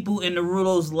 2 people in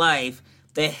Naruto's life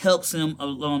that helps him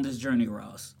along this journey,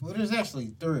 Ross? Well, there's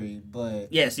actually 3,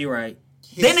 but... Yes, you're right.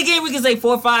 Then again, we can say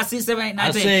 4, 5, 6, 7, 8,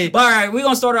 9, 10. But all right, we're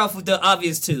going to start off with the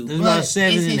obvious 2. There's about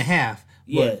 7.5.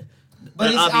 Yeah.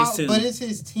 But it's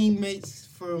his teammates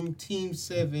from Team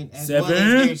 7 as well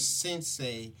as their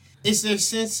sensei. It's their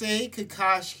sensei,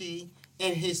 Kakashi,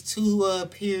 and his 2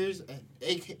 peers,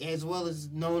 as well as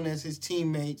known as his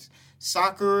teammates,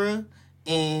 Sakura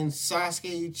and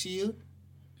Sasuke Uchiha.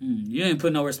 You ain't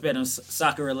put no respect on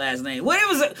Sakura's last name. What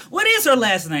is her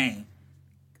last name?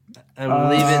 I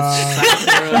believe it's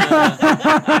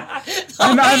Sakura.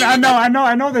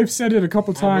 I know. They've said it a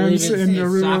couple times in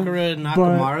Naruto. Sakura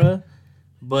Nakamura,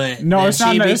 but no, it's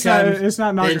not. It's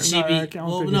not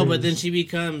Nakamura. But then she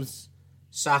becomes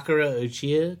Sakura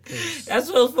Uchiha.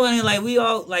 That's what's funny. Like we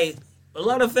all like a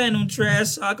lot of fandom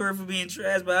trash Sakura for being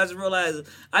trash, but I just realized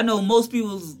I know most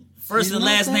people's first and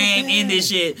last name in this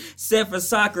shit, except for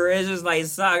Sakura. It's just like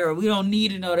Sakura. We don't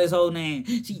need to know this whole name.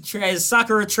 She trash.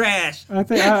 Sakura trash. I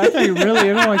think really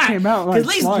it only came out like at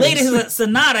least Lady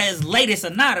Sonata is Lady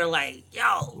Sonata. Like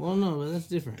yo. Well, no, but that's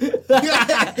different.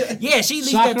 Yeah, she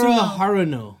leaked that too. Sakura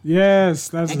Haruno. Yes,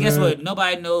 that's. And guess what?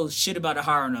 Nobody knows shit about the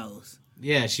Harunos.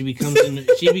 Yeah, she becomes an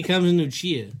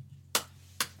Uchiha.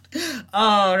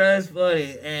 Oh, that's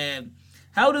funny. And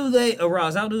how do they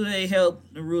arouse? How do they help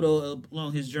Naruto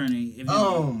along his journey?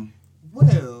 Well,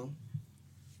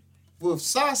 with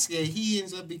Sasuke, he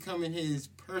ends up becoming his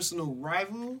personal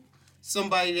rival,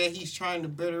 somebody that he's trying to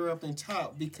better up and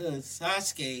top, because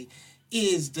Sasuke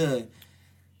is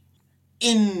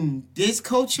in this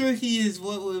culture, he is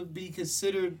what would be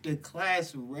considered the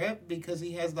class rep because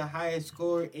he has the highest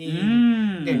score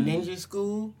in their ninja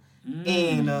school.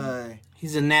 And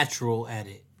he's a natural at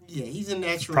it. Yeah, he's a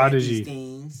natural prodigy. at these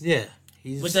things. Yeah.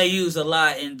 Which they use a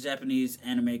lot in Japanese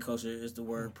anime culture is the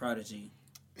word prodigy.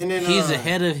 And then he's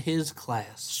ahead of his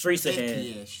class. Streets ahead.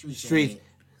 Yeah, streets ahead. Ahead.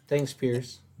 Thanks,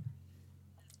 Pierce.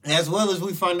 As well as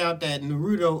we find out that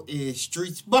Naruto is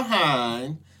streets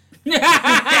behind.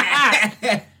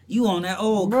 Yeah, You on that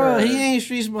old bro? curve. He ain't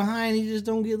streets behind. He just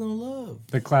don't get no love.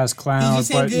 The class clown,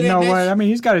 but you know what? I mean,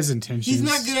 he's got his intentions. He's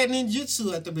not good at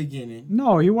ninjutsu at the beginning.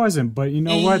 No, he wasn't. But you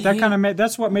know what? That kind of made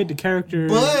that's what made the character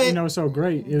so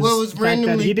great. Is what was the fact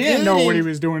that he didn't good know what he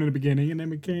was doing in the beginning, and then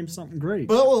became something great.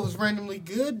 But what was randomly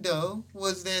good though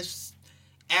was that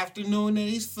after knowing that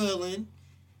he's failing,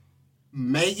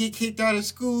 may get kicked out of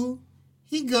school,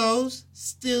 he goes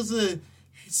steals a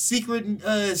secret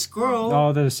scroll.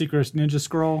 Oh, the secret ninja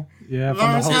scroll. Yeah,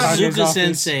 from Learns the how Iruka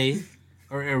Sensei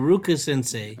or Iruka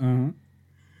Sensei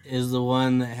is the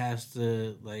one that has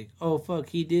to oh fuck,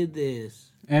 he did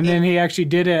this. And then he actually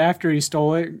did it after he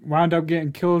stole it, wound up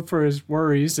getting killed for his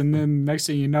worries, and then next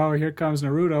thing you know, here comes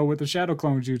Naruto with the Shadow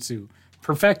Clone Jutsu.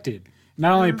 Perfected.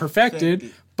 Not only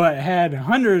perfected, but had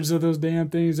hundreds of those damn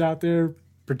things out there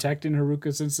protecting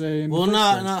Haruka Sensei. Well,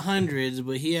 not hundreds,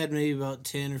 but he had maybe about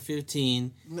 10 or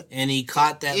 15, and he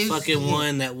caught that fucking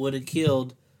one that would have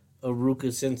killed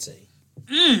Haruka Sensei.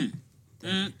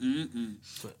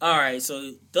 All right,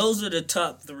 so those are the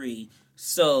top 3.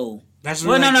 So that's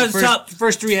the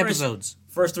first 3 episodes.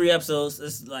 First 3 episodes.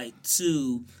 It's like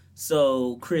 2.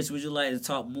 So Chris, would you like to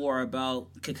talk more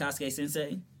about Kakashi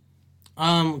Sensei?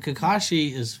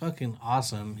 Kakashi is fucking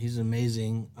awesome. He's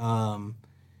amazing.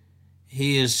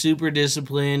 He is super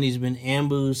disciplined. He's been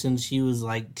ambushed since he was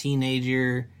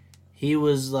teenager. He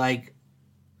was the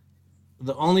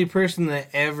only person that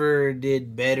ever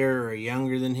did better or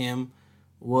younger than him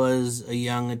was a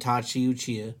young Itachi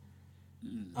Uchiha.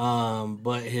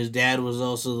 But his dad was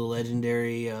also the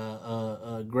legendary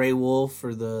Grey Wolf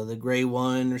or the Grey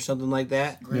One or something like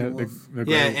that.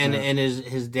 And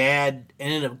his dad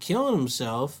ended up killing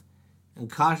himself, and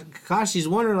Kakashi's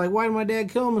wondering why did my dad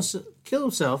kill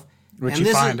himself? Which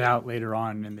you find out later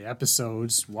on in the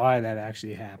episodes why that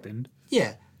actually happened.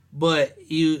 Yeah, but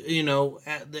you know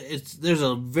there's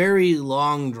a very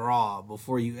long draw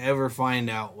before you ever find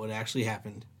out what actually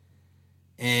happened,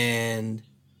 and.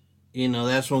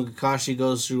 That's when Kakashi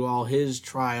goes through all his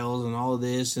trials and all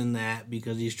this and that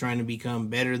because he's trying to become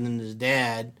better than his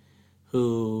dad,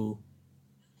 who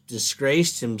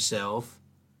disgraced himself.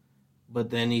 But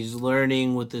then he's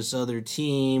learning with this other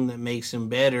team that makes him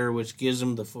better, which gives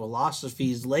him the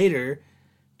philosophies later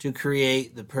to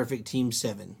create the perfect Team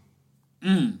 7.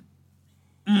 And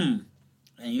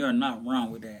you're not wrong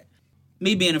with that.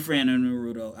 Me being a friend of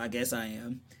Naruto, I guess I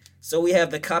am. So we have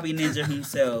the copy ninja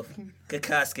himself,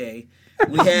 Kakashi.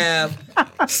 We have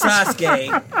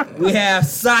Sasuke. We have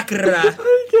Sakura.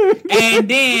 And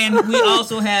then we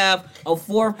also have a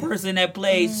 4th person that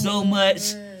plays so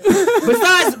much.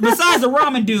 Besides the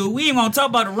ramen dude, we ain't gonna talk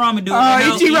about the ramen dude.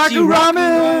 Ichiraku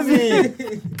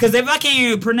Ramen! Because if I can't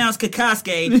even pronounce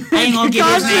Kakashi, I ain't gonna get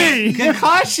his name.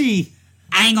 Kakashi!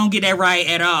 I ain't gonna get that right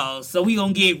at all. So we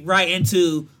gonna get right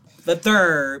into the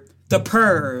third, the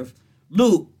perv,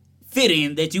 Luke.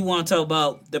 Fitting that you want to talk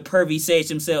about the pervy sage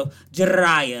himself,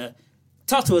 Jiraiya.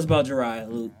 Talk to us about Jiraiya,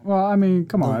 Luke. Well, I mean,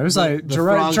 come on. It was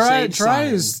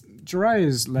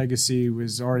Jiraiya's legacy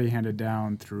was already handed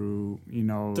down through,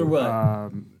 through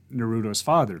what? Naruto's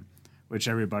father, which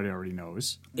everybody already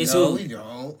knows. We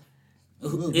don't.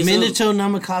 Minato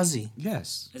Namikaze.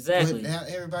 Yes. Exactly. But now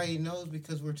everybody knows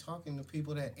because we're talking to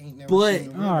people that ain't never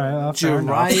seen Jiraiya.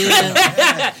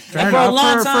 For a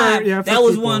long time, that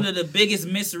was one of the biggest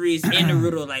mysteries in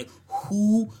Naruto.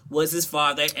 Who was his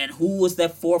father and who was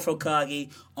that 4th Hokage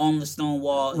on the stone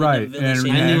wall in the village?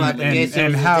 I knew I could guess it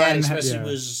was his dad, especially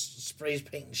was sprays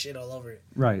painting shit all over it.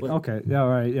 Right. Okay. Yeah. All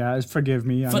right. Yeah. Forgive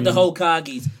me. Fuck the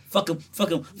Hokages. Fuck the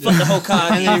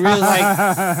Hokage. And he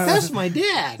realized that's my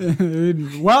dad.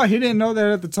 Well, he didn't know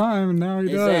that at the time, and now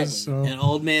he does. So. And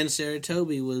old man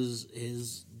Saratobi was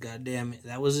his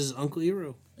that was his Uncle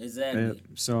Iroh. Exactly.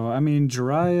 So I mean,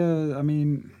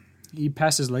 Jiraiya. He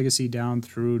passed his legacy down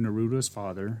through Naruto's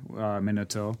father,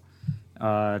 Minato.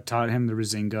 Taught him the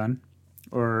Rasengan.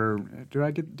 Or did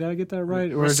I get that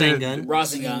right? Or Rasengan.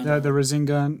 The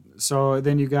Rasengan. So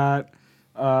then you got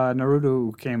Naruto,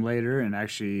 who came later and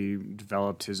actually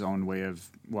developed his own way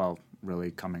of,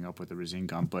 really coming up with the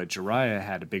Rasengan. But Jiraiya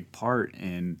had a big part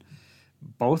in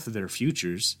both of their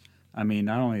futures. I mean,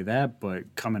 not only that,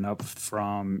 but coming up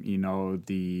from,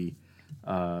 the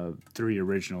 3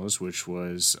 originals, which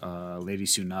was Lady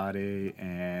Tsunade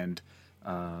and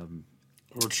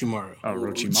Orochimaru.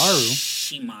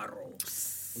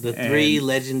 The 3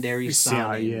 legendary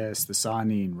Sannin. Yes, the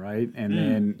Sannin, right? And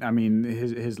then, I mean,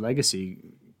 his legacy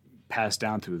passed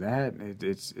down through that.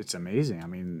 It's amazing. I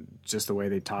mean, just the way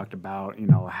they talked about,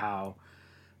 how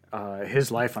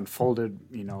his life unfolded,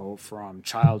 from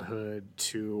childhood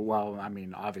to, well, I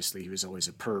mean, obviously he was always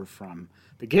a perv from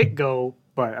the get-go,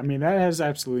 but, I mean, that has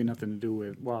absolutely nothing to do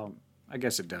with, well, I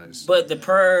guess it does. But the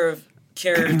perv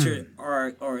character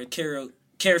or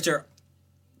character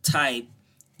type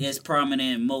is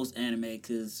prominent in most anime,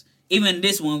 because even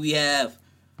this one we have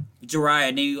Jiraiya,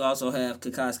 then you also have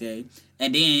Kakashi,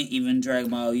 and then even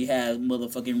Dragon Ball, you have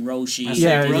motherfucking Roshi.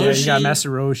 Roshi. You got Master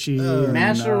Roshi.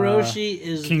 Master Roshi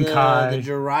is King the Kai.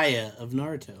 Jiraiya of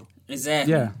Naruto.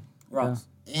 Exactly. Yeah. Ross.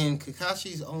 And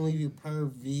Kakashi's only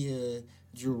perv via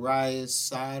Jiraiya's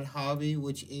side hobby,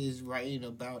 which is writing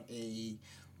about a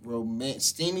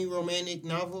steamy romantic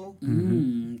novel.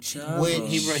 He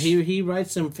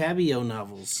writes some Fabio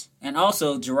novels. And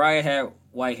also, Jiraiya had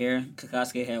white hair.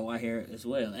 Kakashi had white hair as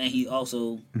well. And he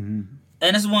also...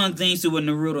 And it's one of the things, too, with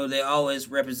Naruto, they always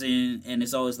represent, and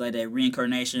it's always like that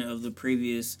reincarnation of the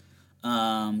previous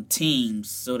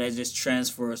teams. So that just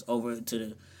transfers over to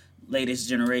the latest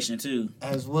generation, too.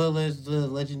 As well as the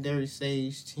legendary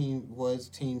Sage team was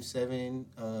Team 7.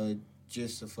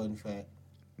 Just a fun fact.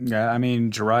 Yeah, I mean,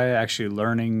 Jiraiya actually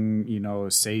learning,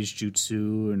 Sage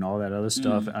Jutsu and all that other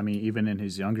stuff. I mean, even in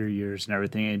his younger years and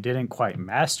everything, he didn't quite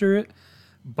master it,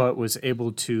 but was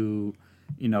able to,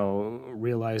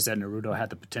 realize that Naruto had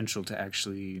the potential to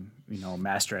actually,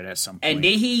 master it at some point. And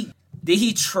did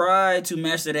he try to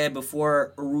master that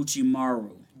before Orochimaru?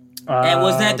 And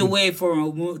was that the way for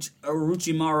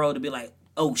Orochimaru to be like,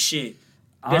 oh shit,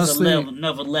 there's honestly,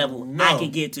 another level I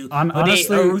can get to?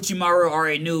 Honestly, Orochimaru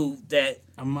already knew that.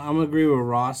 I'm gonna agree with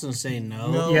Ross and say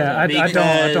no. Yeah, I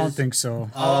don't think so.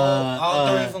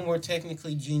 All three of them were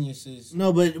technically geniuses.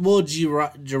 No, but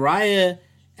Jiraiya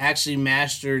actually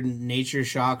mastered Nature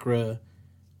Chakra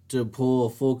to pull a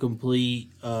full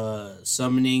complete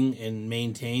summoning and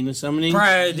maintain the summoning.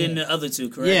 Prior than the other two,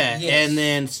 correct? Yeah, yes. And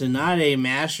then Tsunade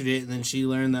mastered it, and then she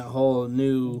learned that whole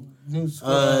new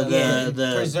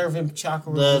the preserving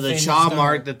chakra, the Cha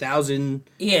mark, the 1,000.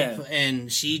 Yeah,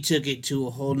 and she took it to a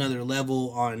whole nother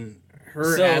level on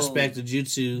her aspect of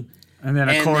jutsu. And then,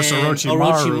 of course,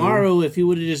 Orochimaru, if he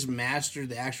would have just mastered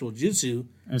the actual jutsu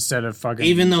instead of fucking,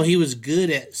 even though he was good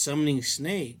at summoning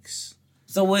snakes.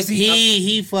 So was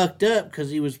he fucked up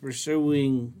because he was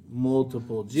pursuing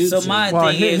multiple jutsu. So my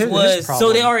thing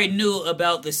so they already knew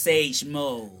about the Sage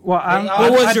mode. Well,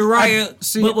 but was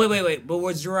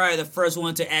Jiraiya the first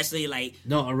one to actually like?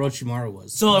 No, Orochimaru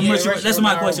was. So that's what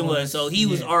my question was. So he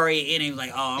was already in it,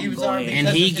 like, oh, I'm going, and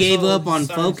he gave up on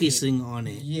focusing on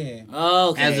it. Yeah.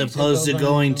 Okay. As opposed to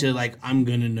going to like, I'm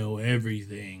gonna know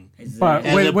everything. But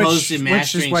as opposed to which is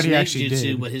mastering what he snake actually jutsu,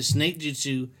 did. but his snake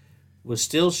jutsu was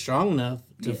still strong enough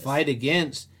to fight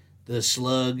against the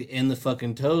slug and the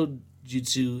fucking toad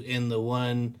jutsu in the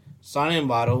one Sonnen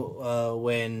bottle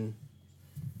when,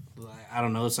 I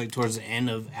don't know, it's like towards the end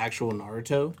of actual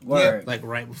Naruto. Word. Like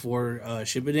right before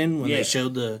Shippuden when they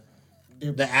showed the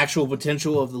actual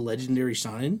potential of the legendary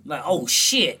Sonnen. Like, oh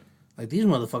shit. Like these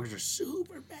motherfuckers are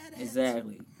super badass.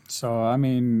 Exactly. So, I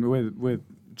mean, with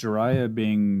Jiraiya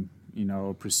being,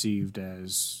 perceived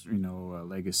as, a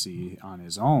legacy on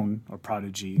his own, or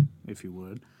prodigy, if you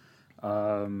would.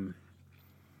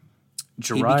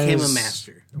 He became a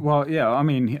master. Well, yeah, I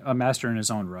mean, a master in his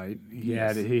own right. He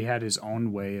had his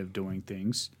own way of doing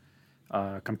things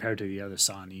compared to the other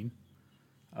Sannin.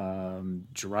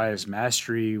 Jiraiya's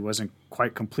mastery wasn't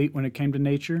quite complete when it came to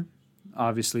nature.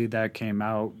 Obviously, that came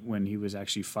out when he was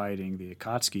actually fighting the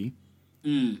Akatsuki.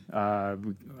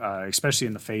 Especially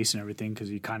in the face and everything, because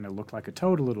he kind of looked like a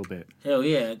toad a little bit. Hell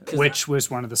yeah! Which was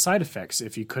one of the side effects.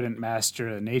 If you couldn't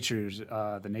master the nature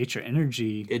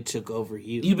energy, it took over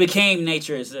you. You became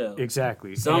nature itself.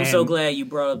 Exactly. So I'm so glad you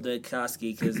brought up the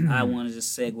Akatsuki, because I want to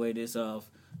just segue this off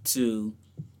to,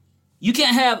 you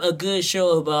can't have a good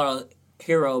show about a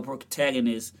hero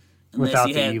protagonist without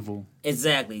you have evil.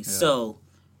 Exactly. Yeah. So,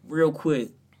 real quick,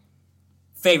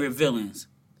 favorite villains,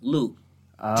 Luke.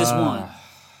 Just one.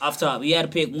 Off top. You had to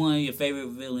pick one of your favorite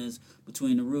villains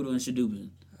between Naruto and Shippuden.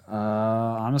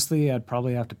 Honestly, I'd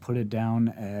probably have to put it down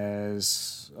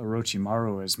as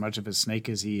Orochimaru, as much of a snake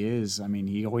as he is. I mean,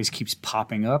 he always keeps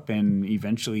popping up, and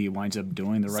eventually he winds up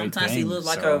doing the right thing. Sometimes he looks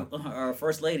like our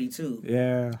first lady, too.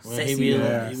 Yeah. Well,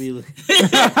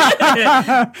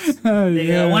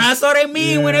 when I saw that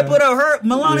meme, when they put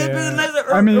Melania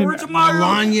Orochimaru.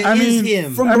 Melania is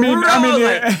him. From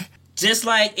Naruto, just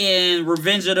like in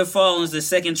Revenge of the Fallen, the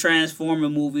second Transformer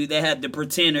movie, they had the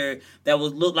Pretender that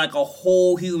would look like a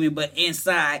whole human, but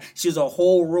inside she was a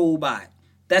whole robot.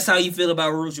 That's how you feel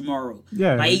about Orochimaru.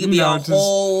 Yeah, like he could be a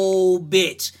whole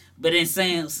bitch, but in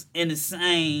the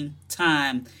same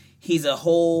time, he's a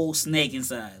whole snake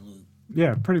inside. Luke.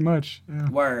 Yeah, pretty much. Yeah.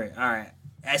 Word. All right.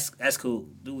 That's cool.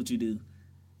 Do what you do.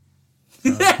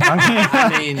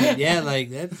 I mean, yeah, like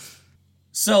that.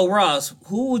 So, Ross,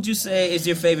 who would you say is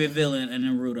your favorite villain in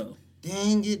Naruto?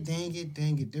 Dang it.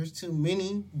 There's too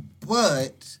many.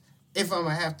 But if I'm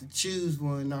going to have to choose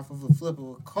one off of a flip of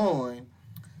a coin,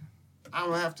 I'm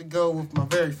going to have to go with my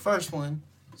very first one.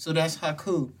 So that's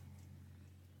Haku.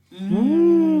 The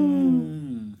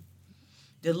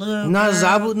little not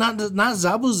girl. not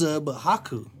Zabuza, but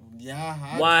Haku. Yeah,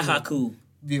 Haku. Why Haku?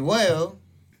 Well,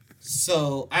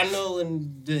 so I know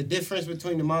the difference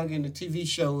between the manga and the TV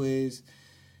show is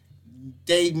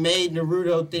they made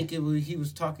Naruto think he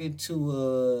was talking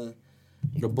to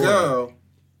a girl,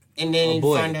 and then he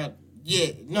found out.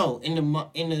 Yeah, no, in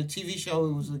the TV show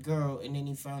it was a girl, and then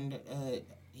he found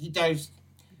he thought he was.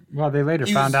 Well, they later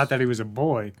found out that he was a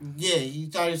boy. Yeah, he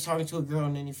thought he was talking to a girl,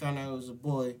 and then he found out it was a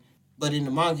boy. But in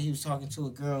the manga, he was talking to a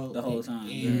girl the whole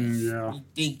time.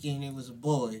 Thinking it was a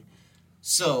boy.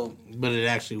 So, but it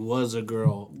actually was a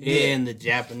girl in the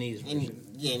Japanese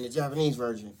version. In the Japanese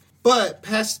version. But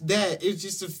past that, it's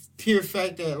just a pure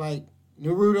fact that like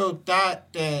Naruto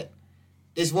thought that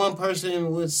this one person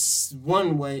was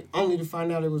one way, only to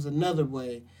find out it was another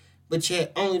way. But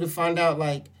yet, only to find out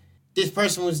like this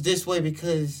person was this way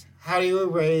because how they were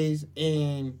raised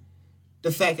and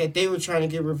the fact that they were trying to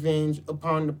get revenge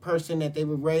upon the person that they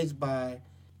were raised by.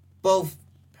 Both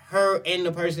her and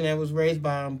the person that was raised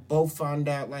by them both found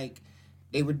out like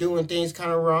they were doing things kind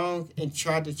of wrong and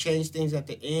tried to change things at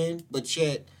the end, but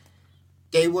yet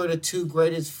they were the two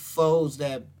greatest foes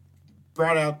that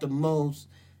brought out the most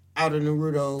out of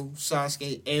Naruto,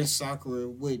 Sasuke, and Sakura,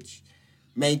 which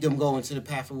made them go into the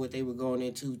path of what they were going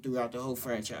into throughout the whole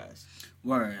franchise.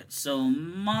 Word. So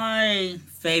my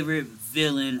favorite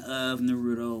villain of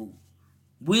Naruto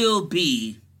will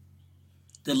be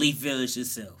the Leaf Village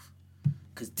itself.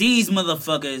 Because these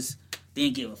motherfuckers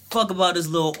didn't give a fuck about this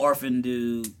little orphan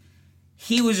dude.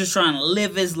 He was just trying to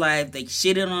live his life. They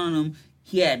shitted on him.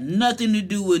 He had nothing to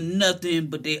do with nothing,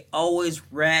 but they always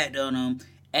ratted on him.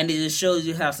 And it just shows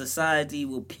you how society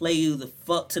will play you the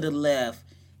fuck to the left,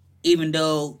 even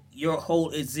though your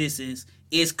whole existence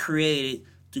is created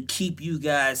to keep you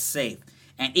guys safe.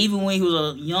 And even when he was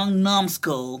a young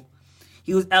numbskull,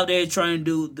 he was out there trying to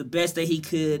do the best that he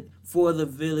could for the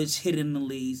village, hitting the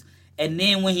leads. And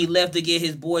then when he left to get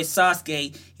his boy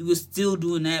Sasuke, he was still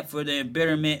doing that for the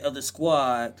betterment of the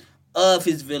squad of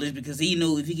his village, because he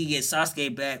knew if he could get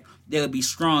Sasuke back, they would be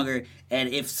stronger. And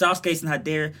if Sasuke's not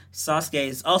there, Sasuke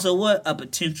is also a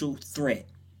potential threat.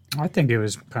 I think it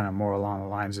was kind of more along the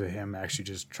lines of him actually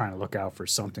just trying to look out for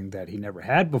something that he never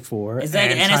had before.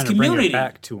 Exactly, and trying his to bring community. it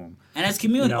back to him. And his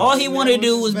community. All he wanted to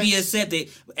do was be accepted.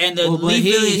 And the Leaf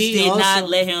Village did not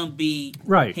let him be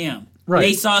him. Right.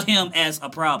 They saw him as a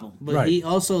problem. But he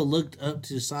also looked up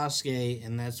to Sasuke,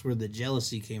 and that's where the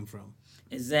jealousy came from.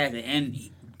 Exactly. And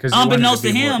unbeknownst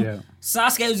to him,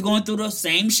 Sasuke was going through the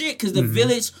same shit because the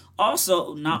village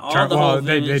also, not all the whole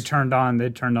village. They turned on the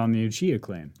Uchiha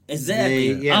clan.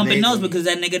 Exactly. Unbeknownst because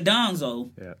that nigga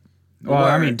Danzo. Yeah. Well,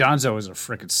 I mean, Danzo was a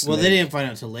freaking snake. Well, they didn't find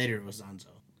out until later it was Danzo.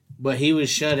 But he was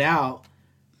shut out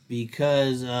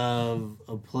because of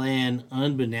a plan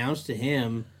unbeknownst to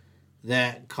him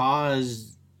that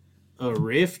caused a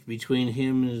rift between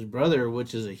him and his brother,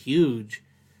 which is a huge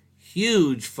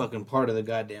fucking part of the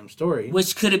goddamn story.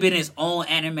 Which could have been his own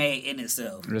anime in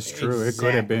itself. That's true. Exactly. It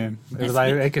could have been. It was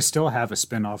like they could still have a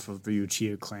spinoff of the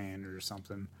Uchiha clan or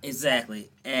something.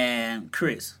 Exactly. And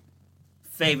Chris,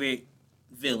 favorite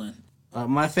villain?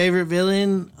 My favorite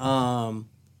villain,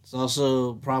 it's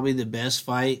also probably the best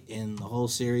fight in the whole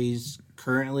series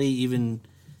currently, even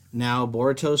now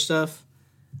Boruto stuff.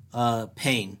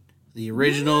 Pain, the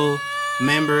original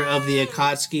member of the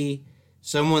Akatsuki.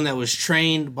 Someone that was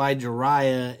trained by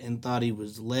Jiraiya and thought he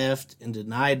was left and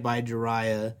denied by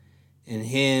Jiraiya, and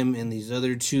him and these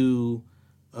other two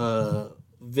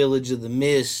Village of the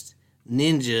Mist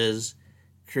ninjas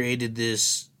created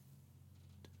this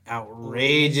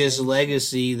outrageous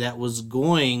legacy that was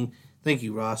going, thank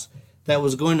you, Ross, that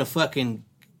was going to fucking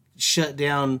shut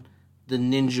down the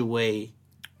ninja way.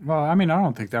 Well, I mean, I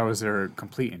don't think that was their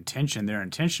complete intention. Their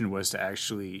intention was to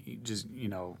actually just,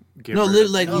 get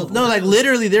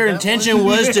literally, their intention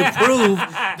was to prove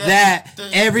that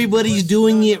everybody's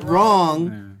doing it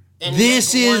wrong. And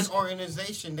this is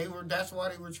organization. That's why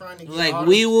they were trying to get like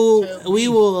we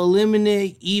will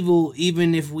eliminate evil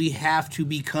even if we have to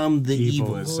become the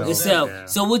evil. Itself.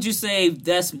 So would you say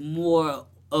that's more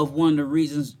of one of the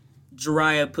reasons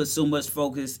Jiraiya put so much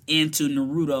focus into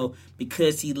Naruto,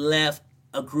 because he left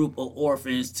a group of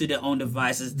orphans to their own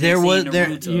devices. There was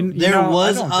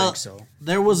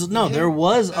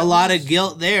a lot of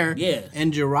guilt there. Yeah,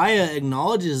 and Jiraiya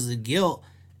acknowledges the guilt,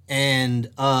 and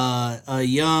a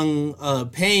young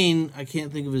Pain, I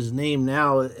can't think of his name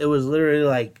now. It was literally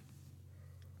like,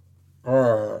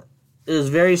 it was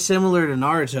very similar to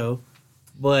Naruto,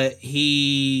 but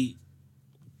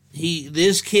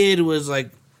this kid was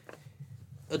like,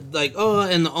 and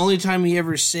the only time he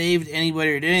ever saved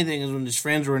anybody or did anything is when his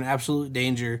friends were in absolute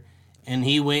danger, and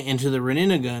he went into the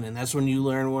Rinnegan, and that's when you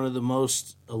learn one of the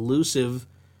most elusive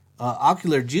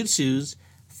ocular jutsus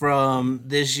from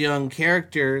this young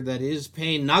character that is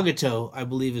Pain, Nagato, I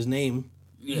believe his name.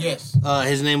 Yes.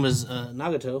 His name was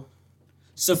Nagato.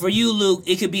 So for you, Luke,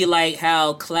 it could be like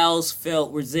how Klaus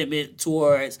felt resentment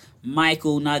towards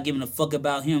Michael not giving a fuck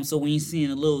about him. So when he's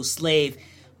seeing a little slave,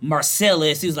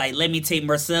 Marcellus, he was like, let me take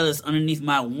Marcellus underneath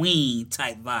my wing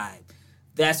type vibe.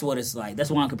 That's what it's like. That's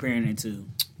what I'm comparing it to.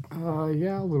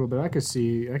 Yeah, a little bit. I could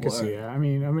see it. I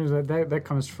mean that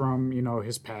comes from,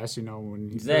 his past, when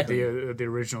the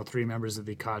original 3 members of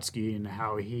the Akatsuki and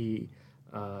how he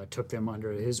took them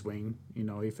under his wing.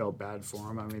 He felt bad for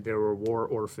them. I mean, they were war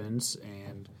orphans,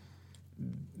 and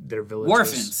their village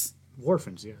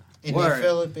Orphans, yeah. And they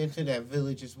fell up into that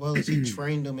village as well as he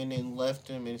trained them and then left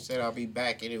them and said, I'll be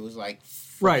back. And it was like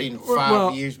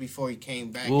 5 years before he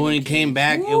came back. Well, when he came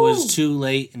back, it was too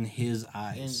late in his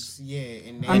eyes.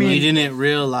 And he didn't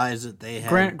realize that they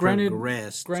had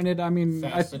progressed. Granted, I mean...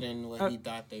 faster than what he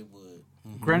thought they would.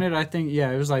 Granted, I think,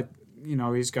 it was like,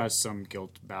 he's got some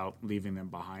guilt about leaving them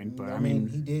behind, but I mean...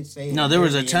 he did say... No, there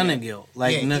was a ton of guilt.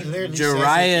 Like,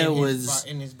 Jiraiya was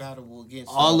in his battle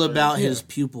against all about his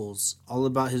pupils, all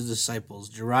about his disciples.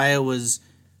 Jiraiya was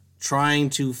trying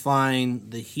to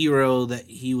find the hero that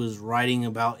he was writing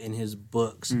about in his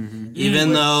books. Mm-hmm.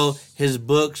 Even though his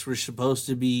books were supposed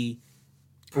to be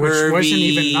which wasn't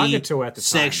even Nagato at the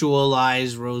time.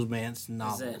 Sexualized romance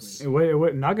novels. Exactly.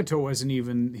 Nagato wasn't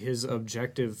even his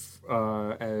objective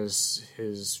as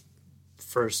his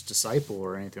first disciple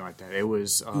or anything like that. It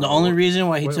was the only reason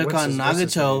why he took on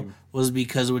Nagato was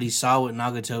because what he saw what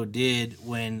Nagato did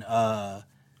when the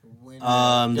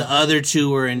other 2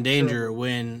 were in danger.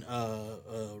 When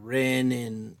Ren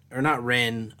and not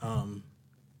Ren, I'm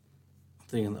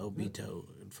thinking the Obito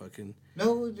and fucking.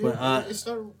 No,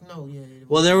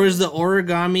 well, there was the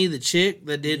origami, the chick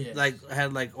that did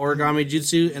had origami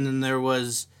jutsu, and then there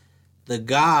was the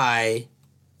guy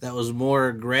that was more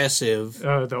aggressive.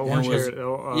 The orange hair.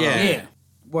 Yeah.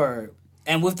 Word.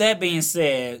 And with that being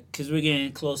said, because we're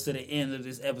getting close to the end of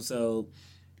this episode,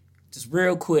 just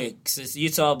real quick, since you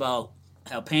talk about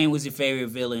how Pain was your favorite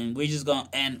villain,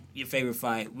 and your favorite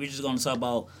fight, we're just gonna talk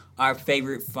about our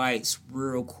favorite fights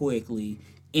real quickly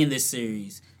in this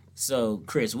series. So,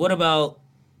 Chris, what about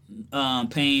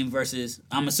Pain versus...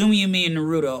 I'm assuming you mean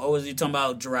Naruto, or was you talking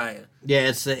about Jiraiya? Yeah,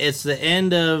 it's the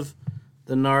end of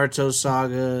the Naruto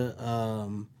saga.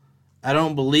 I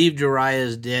don't believe Jiraiya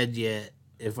is dead yet.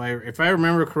 If I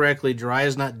remember correctly,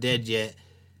 Jiraiya's not dead yet.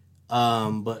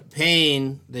 But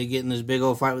Pain, they get in this big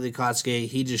old fight with the Akatsuki.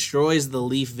 He destroys the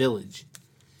Leaf Village.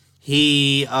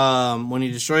 When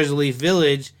he destroys the Leaf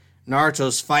Village,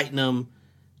 Naruto's fighting him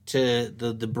to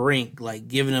the brink, like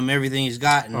giving him everything he's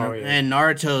got, and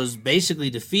Naruto's basically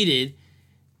defeated.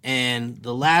 And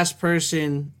the last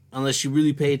person, unless you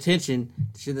really pay attention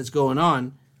to shit that's going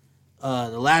on,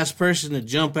 the last person to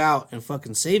jump out and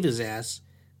fucking save his ass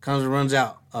comes and runs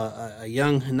out. A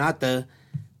young Hinata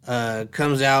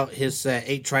comes out, his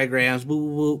 8 trigrams, boop,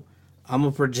 boop, boop. I'm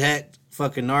gonna protect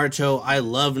fucking Naruto. I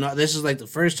love Naruto. This is like the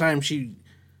first time she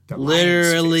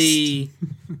literally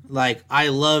like, I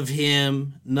love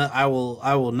him. No, I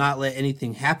will not let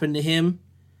anything happen to him.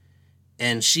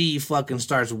 And she fucking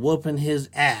starts whooping his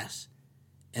ass.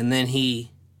 And then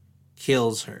he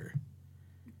kills her.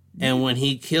 And when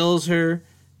he kills her,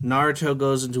 Naruto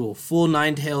goes into a full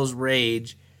Nine Tails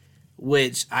rage,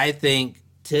 which I think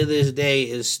to this day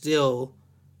is still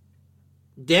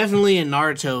definitely in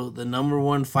Naruto the number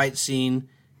 1 fight scene,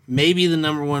 maybe the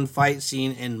number 1 fight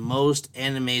scene in most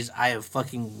animes I have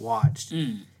fucking watched.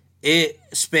 It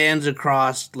spans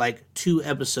across like 2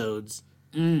 episodes,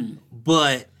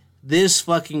 but this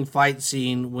fucking fight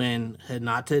scene when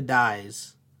Hinata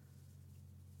dies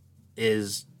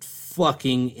is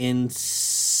fucking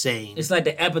insane. It's like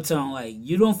the epitome. Like,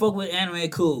 you don't fuck with anime,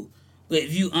 cool. But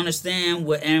if you understand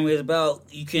what anime is about,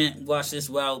 you can't watch this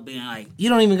without being like... You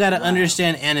don't even gotta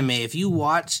understand anime. If you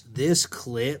watch this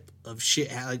clip of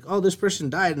shit, like, oh, this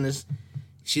person died in this...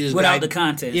 Without the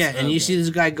context. Yeah, and you see this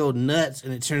guy go nuts,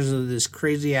 and it turns into this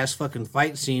crazy-ass fucking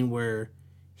fight scene where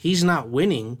he's not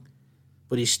winning,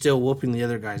 but he's still whooping the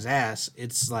other guy's ass.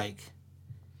 It's like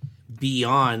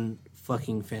beyond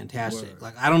fucking fantastic. Word.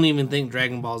 Like I don't even think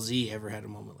Dragon Ball Z ever had a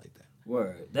moment like that.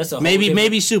 Word. That's a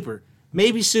maybe Super.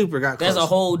 Maybe Super got close. That's a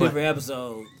whole different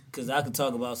episode because I could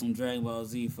talk about some Dragon Ball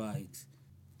Z fights.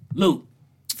 Luke,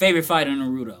 favorite fight in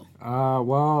Naruto?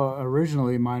 Well,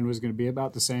 originally mine was going to be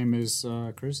about the same as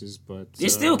Chris's, but You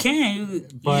still can. You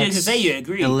just can say you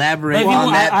agree. Elaborate on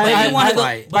on that.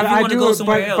 But if you want to go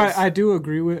somewhere else. But I do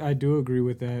agree with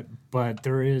that. But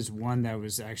there is one that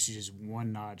was actually just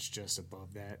one notch just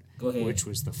above that, Go ahead. which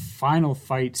was the final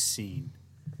fight scene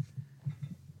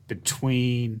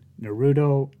between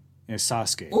Naruto and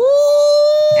Sasuke.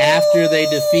 Ooh! After they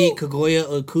defeat Kaguya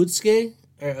Akutsuki.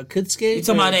 You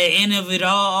talking about the end of it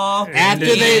all? After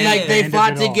they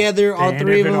fought together, all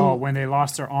three of them. When they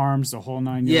lost their arms, the whole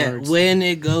 9 yards. Yeah, when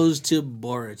it goes to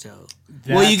Boruto.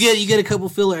 Well, you get a couple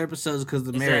filler episodes because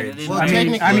of the marriage. Well,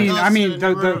 I mean,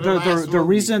 the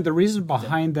reason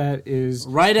behind that is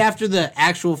right after the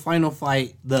actual final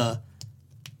fight.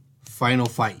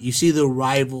 You see the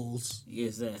rivals.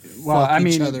 Exactly. Well, I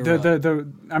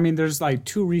mean, there's like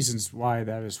two reasons why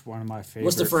that is one of my favorite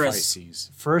What's the first? fight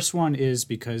scenes. First one is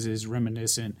because it's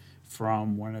reminiscent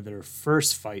from one of their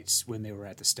first fights when they were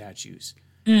at the statues.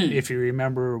 If you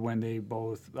remember when they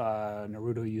both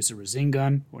Naruto used a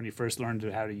Rasengan when he first learned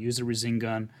how to use a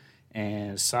Rasengan,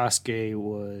 and Sasuke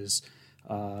was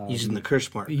using the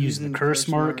curse mark. Using the curse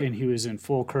mark, and he was in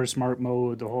full curse mark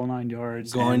mode the whole 9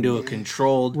 yards. Going to a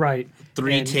controlled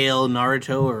three-tail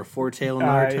Naruto or a four-tail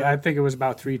Naruto. I think it was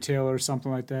about three-tail or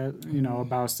something like that,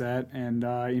 about that. And,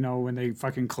 when they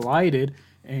fucking collided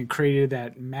and created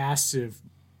that massive,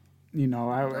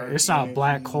 it's not a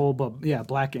black hole, but,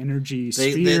 black energy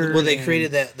sphere. They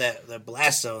created that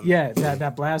blast zone. Yeah,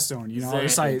 that blast zone,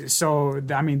 It's like, so,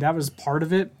 I mean, that was part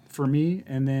of it for me,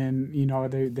 and then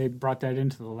they brought that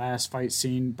into the last fight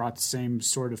scene, brought the same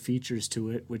sort of features to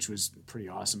it, which was pretty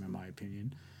awesome in my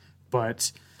opinion.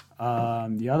 But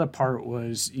the other part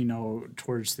was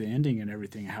towards the ending and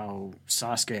everything, how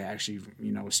Sasuke actually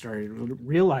started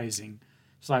realizing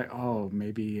it's like, oh,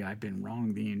 maybe I've been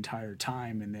wrong the entire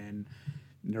time, and then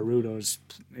Naruto's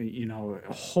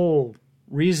whole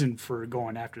reason for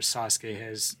going after Sasuke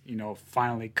has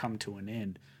finally come to an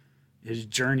end. His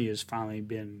journey has finally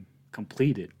been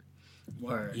completed.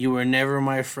 Word. You were never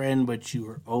my friend, but you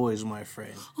were always my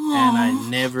friend. Aww. And I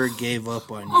never gave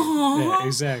up on you. Aww. Yeah,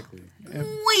 exactly.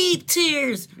 Weep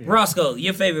tears. Yeah. Roscoe,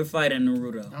 your favorite fight in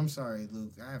Naruto? I'm sorry,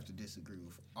 Luke. I have to disagree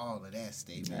with all of that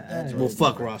statement. Well,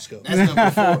 fuck Roscoe. That's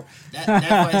number 4.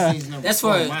 That fight scene's number 4. That's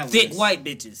for thick white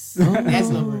bitches.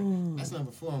 That's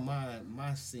number 4 on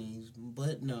my scenes.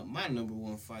 But no, my number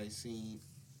 1 fight scene,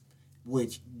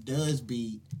 which does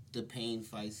beat the pain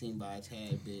fight scene by a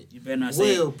tad bit, you better not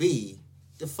say will be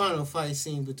the final fight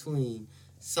scene between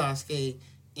Sasuke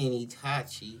and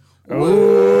Itachi.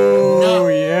 Oh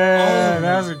yeah,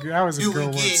 that was a good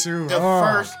one too.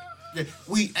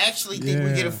 We actually think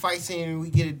we get a fight scene and we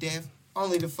get a death,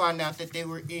 only to find out that they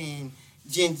were in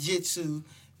Genjutsu,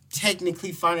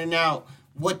 technically finding out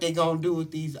what they gonna do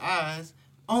with these eyes,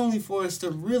 only for us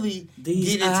to really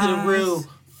get into the real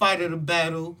fight of the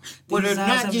battle, where they're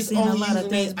not just only using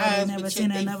their eyes, but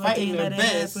yet they fighting their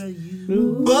best.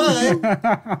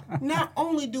 But not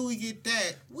only do we get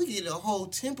that, we get a whole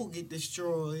temple get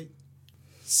destroyed.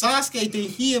 Sasuke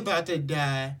think he about to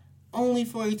die, only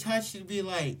for Itachi to be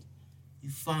like,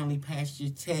 you finally passed your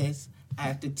test. I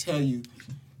have to tell you,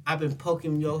 I've been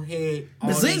poking your head all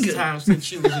this time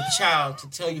since you was a child to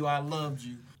tell you I loved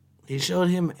you. He showed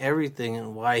him everything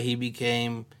and why he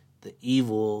became the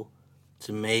evil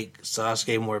to make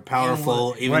Sasuke more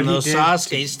powerful, even though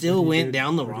Sasuke still went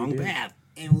down the wrong path.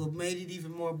 And what made it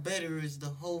even more better is the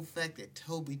whole fact that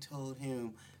Toby told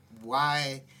him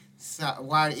why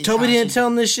Toby didn't tell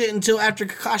him this shit until after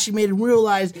Kakashi made him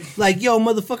realize, like, yo,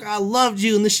 motherfucker, I loved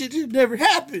you, and this shit just never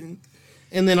happened.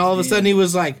 And then all of a sudden he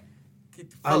was like,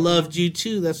 I loved you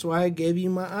too, that's why I gave you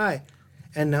my eye.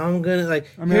 And now I'm gonna, like,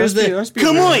 here's the,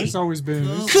 come on! It's always been,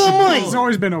 come on! It's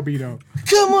always been Obito.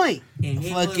 Come on!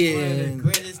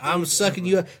 Fucking, I'm sucking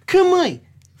you up. Come on!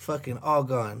 Fucking all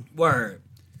gone. Word.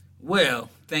 Well,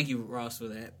 thank you, Ross, for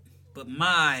that. But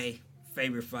my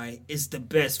favorite fight is the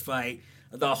best fight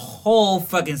of the whole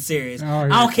fucking series. I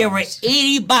don't care what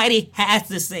anybody has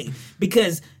to say.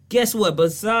 Because guess what?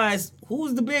 Besides,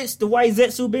 who's the bitch? The white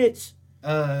Zetsu bitch?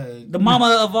 The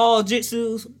mama of all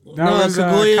Jitsus?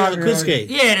 Kaguya Akutsuki.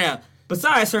 Yeah,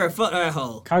 besides her, fuck that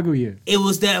hoe. Kaguya. It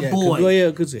was that boy.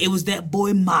 Kaguya Akutsuki. It was that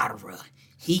boy Madara.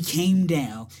 He came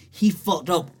down. He fucked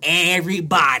up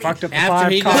everybody. Fucked up after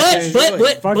he got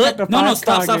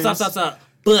stop.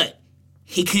 But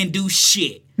he couldn't do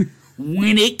shit.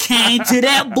 when it came to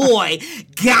that boy,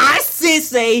 Guy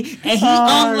Sensei, and he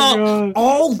unlocked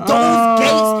all those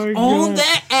gates on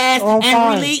that ass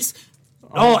and released.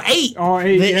 Eight.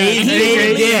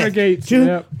 The gates.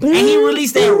 Yep. And he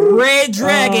released that Red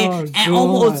Dragon and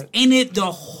almost ended the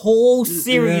whole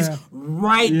series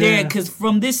right there. Because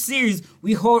from this series,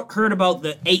 we heard about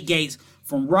the 8 gates.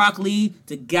 From Rock Lee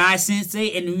to Guy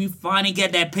Sensei, and then we finally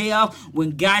got that payoff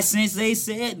when Guy Sensei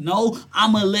said, "No,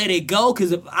 I'm gonna let it go,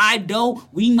 because if I don't,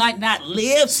 we might not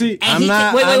live." See, and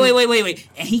wait,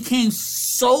 and he came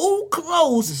so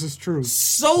close. This is true.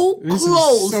 So this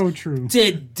close. Is so true.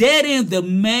 To dead end the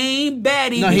main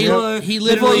baddie. No, he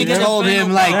literally told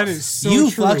him like, "You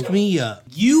fucked me up.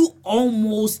 You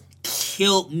almost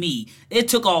killed me. It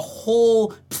took a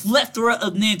whole plethora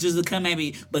of ninjas to come at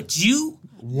me, but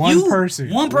One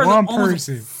person almost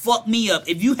fucked me up.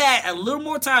 If you had a little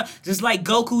more time, just like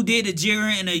Goku did to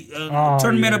Jiren in a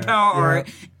Tournament of Power Art,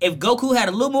 if Goku had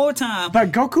a little more time,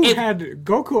 but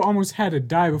Goku almost had to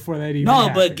die before that even. No,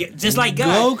 happened. but just like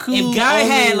Guy, if Guy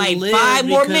had like 5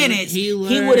 more minutes, he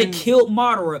would have killed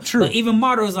Madara. True. But even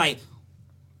Madara was like,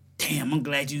 "Damn, I'm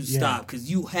glad you stopped,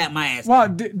 because you had my ass." Well,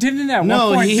 didn't at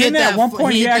one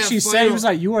point he actually said, he was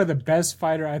like, "You are the best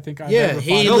fighter I think I've ever fought."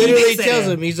 He literally tells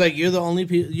him, he's like, "You're the only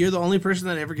person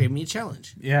that ever gave me a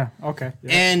challenge." Yeah. Okay.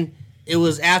 Yeah. And it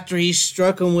was after he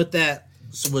struck him with that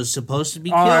was supposed to be.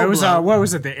 It was what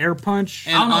was it? The air punch.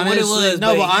 And I don't know what it was.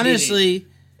 No, but honestly,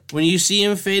 when you see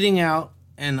him fading out,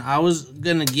 and I was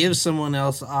gonna give someone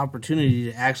else the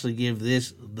opportunity to actually give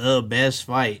this the best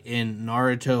fight in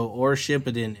Naruto or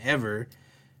Shippuden ever,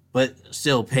 but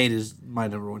still Pain is my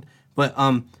number one. But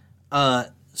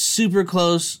super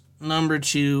close number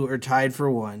 2 or tied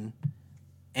for 1,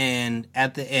 and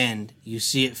at the end you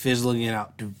see it fizzling it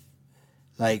out.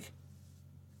 Like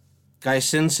Guy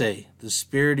Sensei, the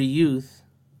spirit of youth,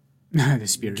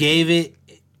 gave it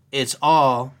its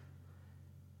all.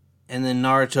 And then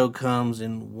Naruto comes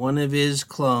in one of his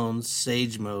clones,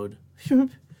 Sage Mode. You're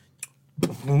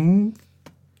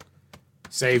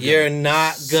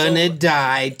not gonna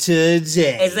die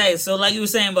today. Exactly. So like you were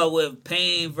saying about with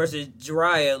Pain versus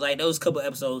Jiraiya, like those couple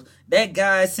episodes, that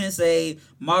Guy Sensei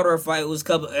Madara fight was a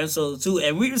couple episodes too.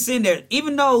 And we were sitting there,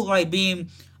 even though like being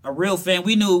a real fan,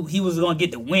 we knew he was going to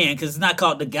get the win, because it's not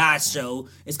called the Guy Show.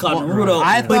 It's called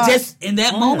Naruto. But just in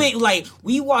that moment, like,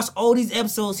 we watched all these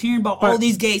episodes, hearing about all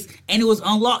these gates, and it was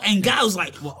unlocked, and Guy was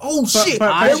like, "Oh shit,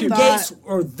 them gates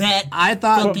are that." I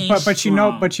thought, but you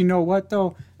know what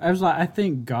though? I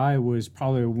think Guy was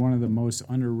probably one of the most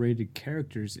underrated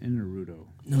characters in Naruto.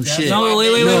 No shit. No,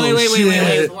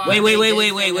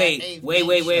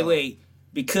 wait.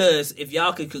 Because if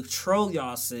y'all could control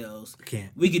yourselves,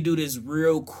 we could do this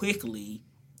real quickly.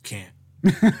 Can't.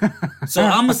 So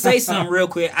I'm gonna say something real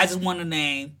quick. I just want to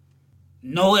name,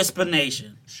 no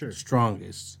explanation. Sure.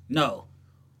 Strongest. No.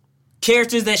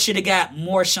 Characters that should have got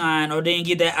more shine or didn't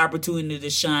get that opportunity to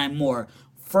shine more.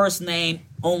 First name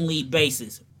only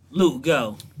basis. Luke,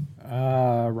 go.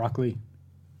 Rock Lee.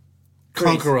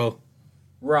 Konkoro.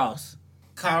 Ross.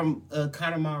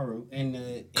 Kanemaru and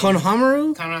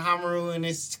Konohamaru and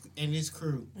his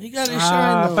crew. He got his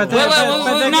shine. No.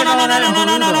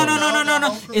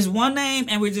 It's one name,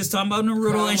 and we're just talking about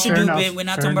Naruto and Shippuden. We're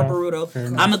not talking about Boruto.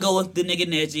 I'm gonna go with the nigga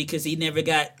Neji, because he never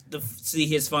got to see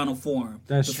his final form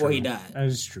before he died. That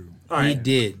is true. He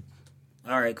did.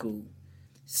 All right, cool.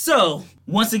 So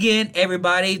once again,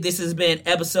 everybody, this has been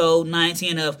episode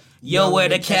 19 of Yo, Where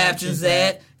the Captions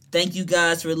At. Thank you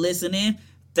guys for listening.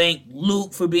 Thank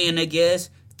Luke for being a guest.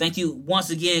 Thank you once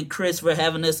again, Chris, for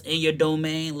having us in your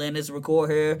domain, letting us record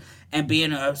here, and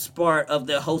being a part of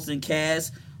the hosting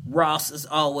cast. Ross, as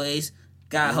always,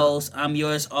 Guy host. I'm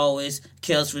yours always,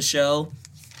 Kels for Show.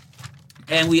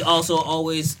 And we also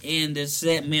always end the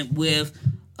segment with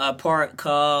a part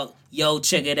called Yo,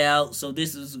 Check It Out. So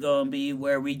this is going to be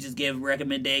where we just give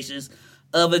recommendations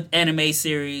of an anime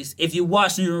series. If you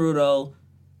watch Naruto,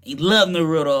 you love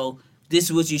Naruto, this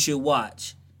is what you should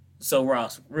watch. So,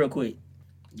 Ross, real quick.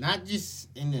 Not just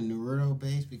in the Naruto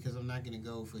base, because I'm not going to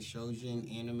go for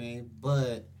Shoujin anime,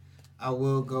 but I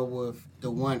will go with the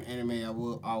one anime I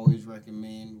will always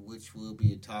recommend, which will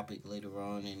be a topic later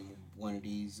on in one of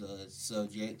these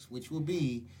subjects, which will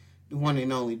be the one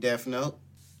and only Death Note.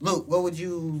 Luke, what would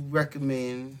you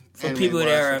recommend for people that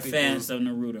are fans of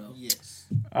Naruto? Yes.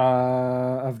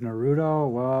 Of Naruto?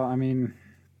 Well, I mean,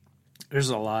 there's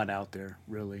a lot out there,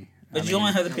 really. But you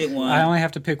only have to pick one. I only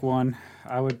have to pick one.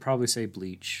 I would probably say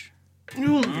Bleach. Okay,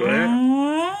 all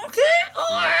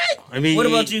right. I mean, what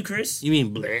about you, Chris? You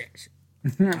mean Bleach?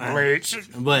 Bleach.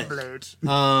 But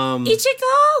Ichigo.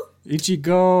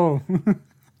 Ichigo.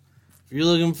 If you're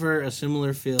looking for a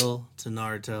similar feel to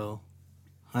Naruto,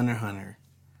 Hunter x Hunter,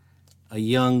 a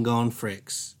young Gon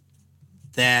Fricks,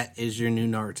 that is your new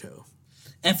Naruto.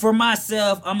 And for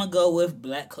myself, I'm going to go with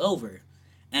Black Clover.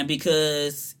 And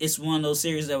because it's one of those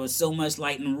series that was so much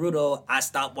like Naruto, I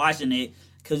stopped watching it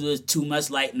because it was too much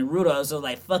like Naruto. So I was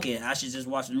like, fuck it, I should just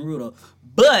watch Naruto.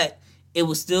 But it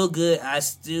was still good. I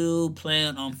still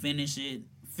plan on finishing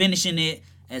it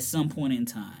at some point in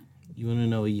time. You want to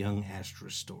know a young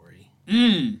Astra story?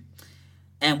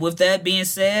 And with that being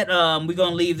said, we're going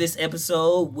to leave this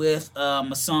episode with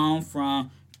a song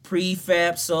from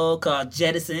Prefab Soul called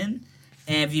Jettison.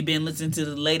 And if you've been listening to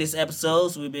the latest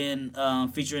episodes, we've been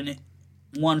featuring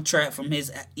one track from his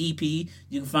EP. You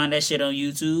can find that shit on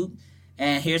YouTube.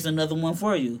 And here's another one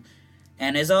for you.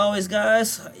 And as always,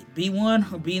 guys, be one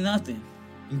or be nothing.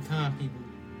 Be kind, people.